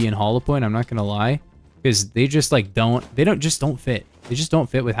removed AP and hollow point, I'm not gonna lie. Because they just like don't fit. They just don't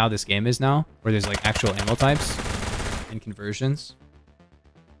fit with how this game is now, where there's like actual ammo types and conversions.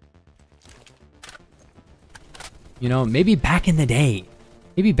 You know, maybe back in the day.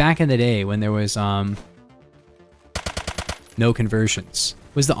 Maybe back in the day when there was no conversions.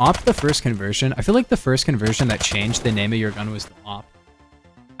 Was the AWP the first conversion? I feel like the first conversion that changed the name of your gun was the AWP.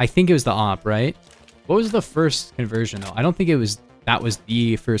 I think it was the AWP, right? What was the first conversion, though? I don't think it was... That was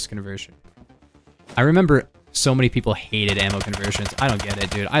the first conversion. I remember so many people hated ammo conversions. I don't get it,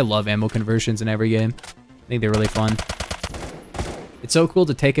 dude. I love ammo conversions in every game. I think they're really fun. It's so cool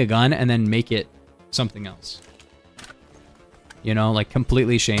to take a gun and then make it something else. You know, like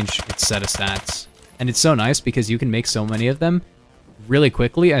completely change its set of stats. And it's so nice because you can make so many of them really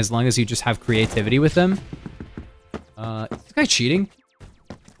quickly as long as you just have creativity with them. Is this guy cheating?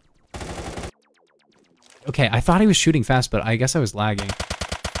 Okay, I thought he was shooting fast, but I guess I was lagging.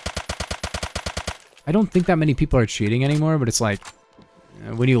 I don't think that many people are cheating anymore, but it's like,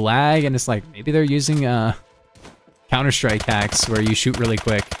 when you lag and it's like, maybe they're using Counter-Strike hacks where you shoot really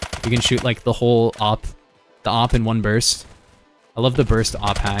quick. You can shoot like the whole the AWP in one burst. I love the burst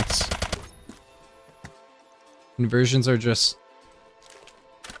AWP hacks. Conversions are just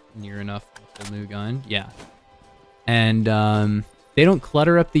near enough with the new gun. Yeah. And they don't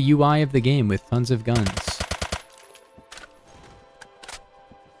clutter up the UI of the game with tons of guns.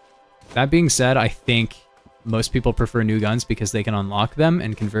 That being said, I think most people prefer new guns because they can unlock them,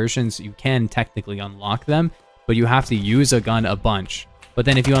 and conversions, you can technically unlock them, but you have to use a gun a bunch. But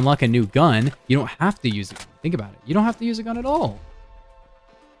then if you unlock a new gun, you don't have to use it. Think about it. You don't have to use a gun at all.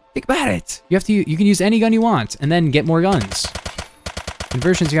 Think about it. You can use any gun you want and then get more guns.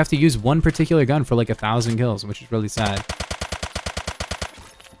 Conversions, you have to use one particular gun for like 1,000 kills, which is really sad.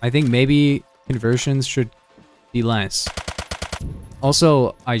 I think maybe conversions should be less.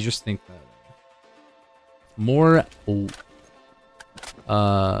 Also, I just think that more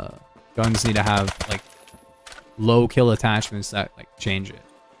guns need to have like low kill attachments that like change it.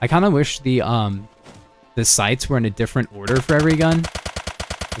 I kind of wish the sights were in a different order for every gun,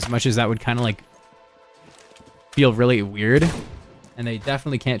 as much as that would kind of like feel really weird. And they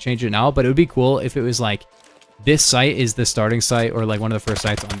definitely can't change it now, but it would be cool if it was like this sight is the starting sight or like one of the first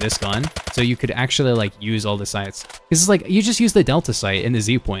sights on this gun, so you could actually like use all the sights. Because it's like you just use the delta sight and the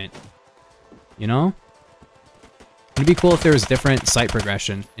Z point, you know? It'd be cool if there was different sight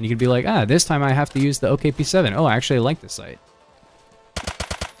progression, and you could be like, ah, this time I have to use the OKP7. Oh, I actually like this sight.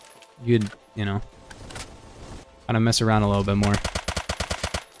 You'd, you know, kind of mess around a little bit more.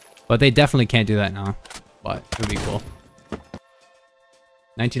 But they definitely can't do that now. But it would be cool.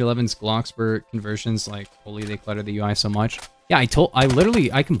 1911's Glocksburg conversions, like, holy, they clutter the UI so much. Yeah, I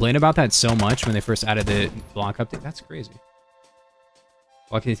complained about that so much when they first added the block update. That's crazy.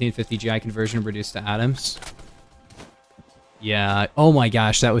 Glock 1850 GI conversion reduced to atoms. Yeah, oh my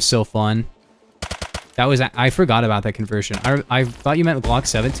gosh, that was so fun. That was, I forgot about that conversion. I thought you meant Glock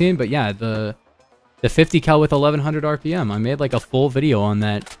 17, but yeah, the 50 cal with 1100 RPM. I made like a full video on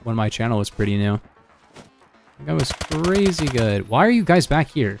that when my channel was pretty new. That was crazy good. Why are you guys back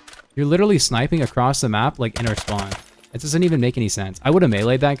here? You're literally sniping across the map like in our spawn. It doesn't even make any sense. I would have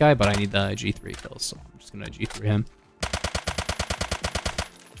meleeed that guy, but I need the G3 kills, so I'm just gonna G3 him.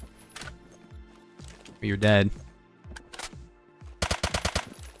 But you're dead.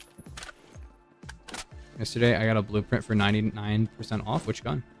 Yesterday, I got a blueprint for 99% off. Which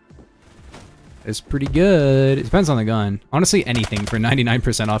gun? It's pretty good. It depends on the gun. Honestly, anything for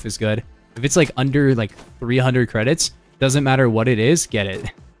 99% off is good. If it's like under like 300 credits, doesn't matter what it is, get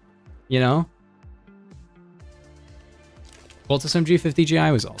it. You know? Voltus MG50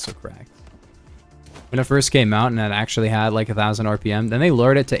 GI was also cracked. When it first came out and it actually had like 1,000 RPM, then they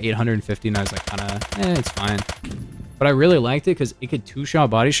lowered it to 850 and I was like, kinda, it's fine. But I really liked it because it could two-shot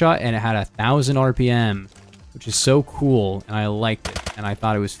body shot and it had 1,000 RPM, which is so cool, and I liked it, and I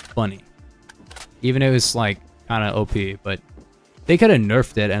thought it was funny. Even it was like kind of OP, but they could have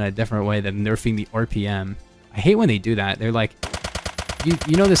nerfed it in a different way than nerfing the RPM. I hate when they do that. They're like,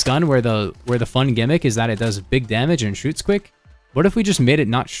 you know this gun where the fun gimmick is that it does big damage and shoots quick? What if we just made it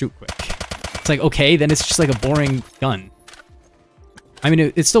not shoot quick? It's like, okay, then it's just like a boring gun. I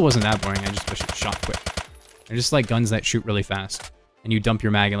mean, it still wasn't that boring. I just wish it shot quick. They're just like guns that shoot really fast. And you dump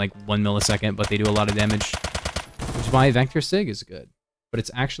your mag in like 1 millisecond, but they do a lot of damage. Which is why Vector Sig is good. But it's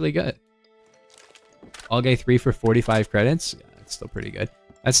actually good. All-Gay 3 for 45 credits? Yeah, it's still pretty good.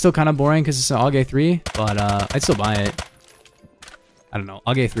 That's still kind of boring because it's an All-Gay 3, but I'd still buy it. I don't know.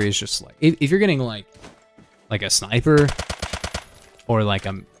 All-Gay 3 is just like... If you're getting like a sniper, or like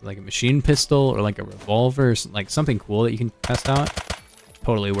a machine pistol, or like a revolver, like something cool that you can test out,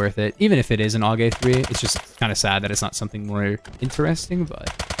 totally worth it. Even if it is an All-Gay 3, it's just kind of sad that it's not something more interesting, but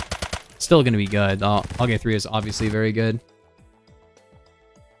still going to be good. All-Gay 3 is obviously very good.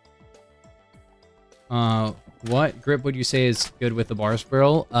 What grip would you say is good with the bars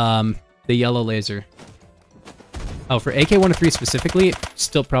barrel? The yellow laser. Oh, for AK-103 specifically,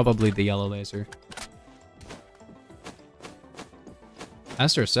 still probably the yellow laser.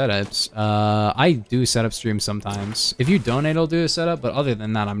 As for setups, I do setup streams sometimes. If you donate, I'll do a setup, but other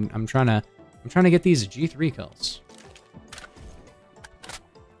than that, I'm trying to get these G3 kills.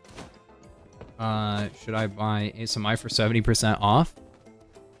 Should I buy ASMI for 70% off?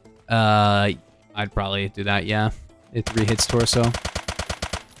 I'd probably do that, yeah. It 3 hits torso.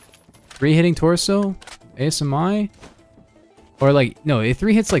 3 hitting torso? ASMI? Or like, no, it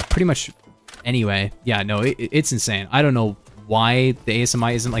 3 hits like pretty much anyway. Yeah, no, it's insane. I don't know why the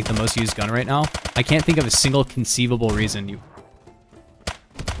ASMI isn't like the most used gun right now. I can't think of a single conceivable reason you...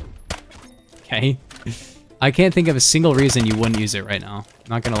 Okay. I can't think of a single reason you wouldn't use it right now. I'm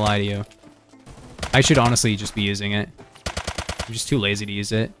not gonna lie to you. I should honestly just be using it. I'm just too lazy to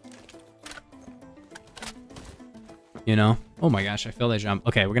use it. You know? Oh my gosh, I failed that jump.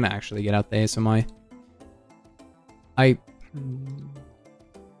 Okay, we're gonna actually get out the ASMI.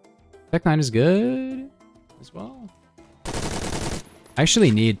 Tech 9 is good as well. I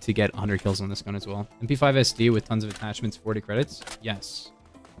actually need to get 100 kills on this gun as well. MP5 SD with tons of attachments, 40 credits. Yes.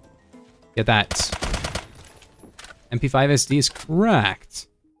 Get that. MP5 SD is cracked.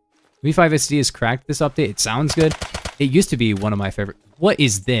 MP5 SD is cracked this update. It sounds good. It used to be one of my favorite. What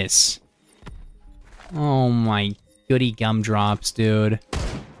is this? Oh my goody gumdrops, dude.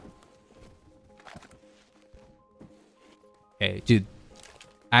 Okay, dude.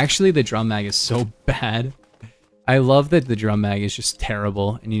 Actually, the drum mag is so bad. I love that the drum mag is just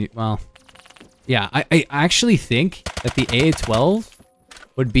terrible. And you, well, yeah, I actually think that the AA-12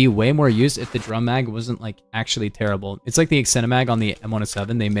 would be way more used if the drum mag wasn't like actually terrible. It's like the Extendamag on the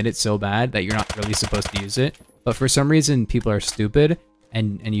M107. They made it so bad that you're not really supposed to use it. But for some reason, people are stupid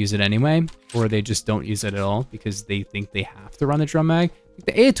and use it anyway, or they just don't use it at all because they think they have to run the drum mag. Like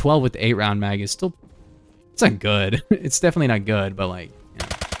the AA-12 with the 8-round mag is still, it's not good. It's definitely not good, but like, yeah.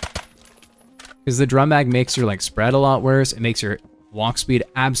 Because the drum mag makes your like spread a lot worse. It makes your walk speed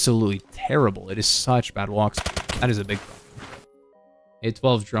absolutely terrible. It is such bad walk speed. That is a big problem.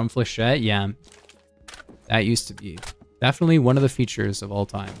 A12 drum flechette, yeah. That used to be definitely one of the features of all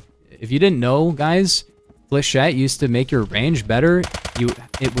time. If you didn't know, guys, flechette used to make your range better.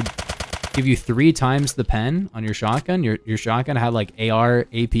 It would give you 3 times the pen on your shotgun. Your shotgun had like AR,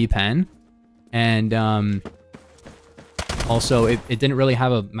 AP pen. And also it didn't really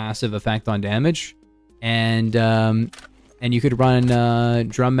have a massive effect on damage. And you could run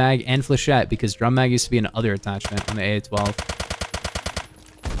drum mag and flechette because drum mag used to be an other attachment on the AA-12.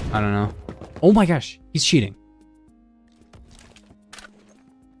 I don't know. Oh my gosh, he's cheating.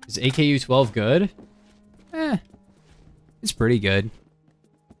 Is AKU-12 good? It's pretty good.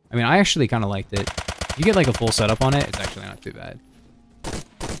 I mean, I actually kind of liked it. If you get like a full setup on it, it's actually not too bad.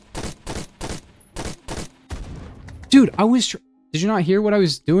 Dude, did you not hear what I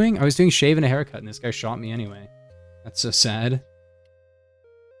was doing? I was doing shave and a haircut and this guy shot me anyway. That's so sad.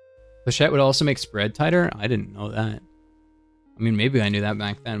 Flechette would also make spread tighter? I didn't know that. I mean, maybe I knew that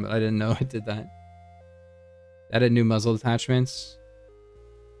back then, but I didn't know it did that. Added new muzzle attachments.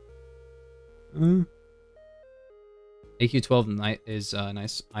 AQ-12 is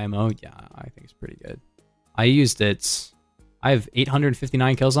nice IMO. Yeah, I think it's pretty good. I used it. I have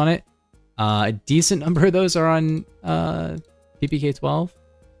 859 kills on it. A decent number of those are on PPK-12.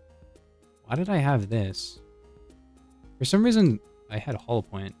 Why did I have this? For some reason, I had hollow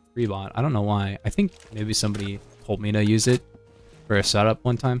point rebot. I don't know why. I think maybe somebody told me to use it for a setup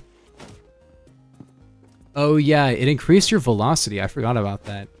one time. Oh yeah, it increased your velocity. I forgot about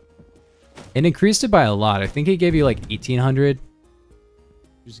that. It increased it by a lot. I think it gave you like 1800,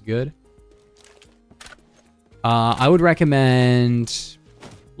 which is good. I would recommend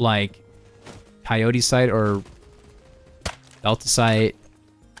like Coyote Sight or Delta Sight.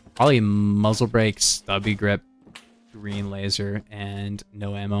 Probably muzzle brake, stubby grip, green laser, and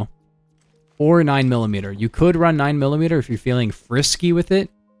no ammo. Or 9mm. You could run 9mm if you're feeling frisky with it.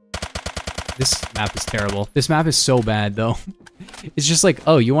 This map is terrible. This map is so bad, though. It's just like,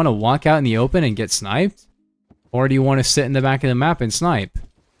 oh, you want to walk out in the open and get sniped? Or do you want to sit in the back of the map and snipe?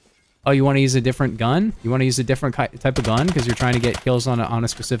 Oh, you want to use a different gun? You want to use a different type of gun because you're trying to get kills on a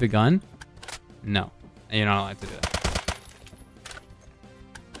specific gun? No. You're not allowed to do that.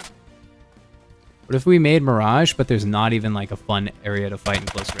 What if we made Mirage, but there's not even like a fun area to fight in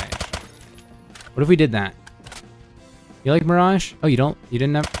close range? What if we did that? You like Mirage? Oh, you don't? You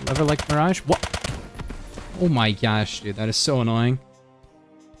didn't ever like Mirage? What? Oh my gosh, dude, that is so annoying.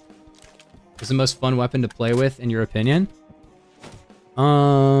 Is the most fun weapon to play with, in your opinion?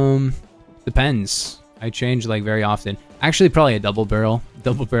 Depends. I change like very often. Actually, probably a double barrel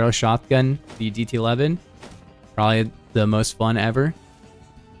shotgun, the DT11. Probably the most fun ever.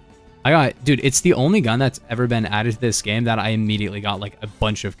 Dude, it's the only gun that's ever been added to this game that I immediately got like a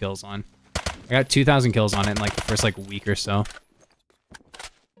bunch of kills on. I got 2,000 kills on it in like the first like week or so.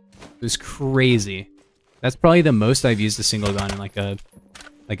 It was crazy. That's probably the most I've used a single gun in like a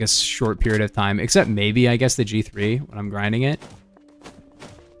short period of time. Except maybe, I guess, the G3 when I'm grinding it.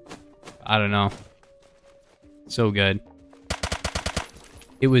 I don't know. So good.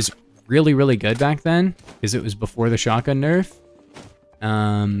 It was really, really good back then because it was before the shotgun nerf.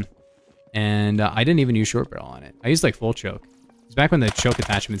 And I didn't even use short barrel on it. I used like full choke. It's back when the choke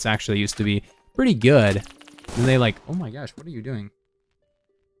attachments actually used to be pretty good. And they like, oh my gosh, what are you doing?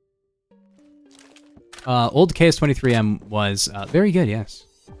 Old KS-23M was very good, yes.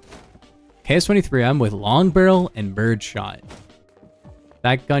 KS-23M with long barrel and bird shot.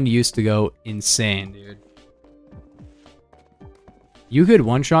 That gun used to go insane, dude. You could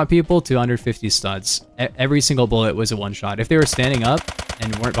one-shot people to under 50 studs. Every single bullet was a one-shot. If they were standing up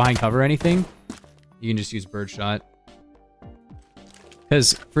and weren't behind cover or anything, you can just use birdshot.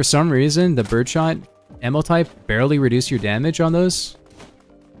 Because for some reason, the birdshot ammo type barely reduced your damage on those.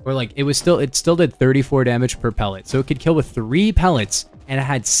 Or like, it still did 34 damage per pellet. So it could kill with 3 pellets, and it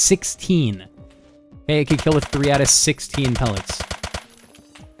had 16. Okay, it could kill with 3 out of 16 pellets.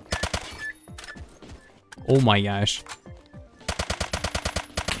 Oh my gosh.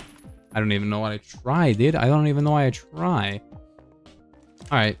 I don't even know why I try, dude. I don't even know why I try.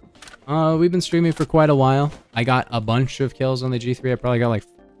 Alright. We've been streaming for quite a while. I got a bunch of kills on the G3. I probably got like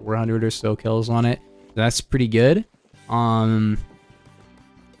 400 or so kills on it. That's pretty good. But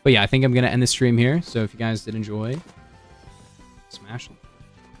yeah, I think I'm going to end the stream here. So if you guys did enjoy, smash it.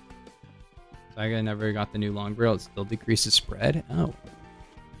 Saiga never got the new long barrel. It still decreases spread. Oh.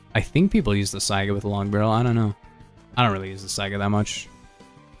 I think people use the Saiga with a long barrel. I don't know. I don't really use the Saiga that much.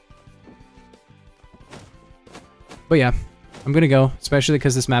 But yeah, I'm going to go. Especially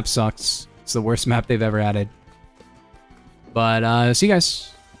because this map sucks. It's the worst map they've ever added. But see you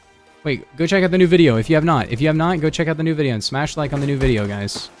guys. Wait, go check out the new video if you have not. If you have not, go check out the new video and smash like on the new video,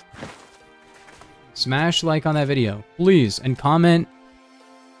 guys. Smash like on that video, please. And comment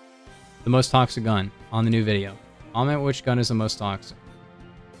the most toxic gun on the new video. Comment which gun is the most toxic,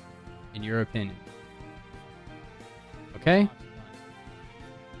 in your opinion. Okay?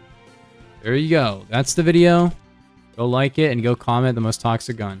 There you go. That's the video. Go like it and go comment the most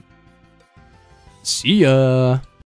toxic gun. See ya!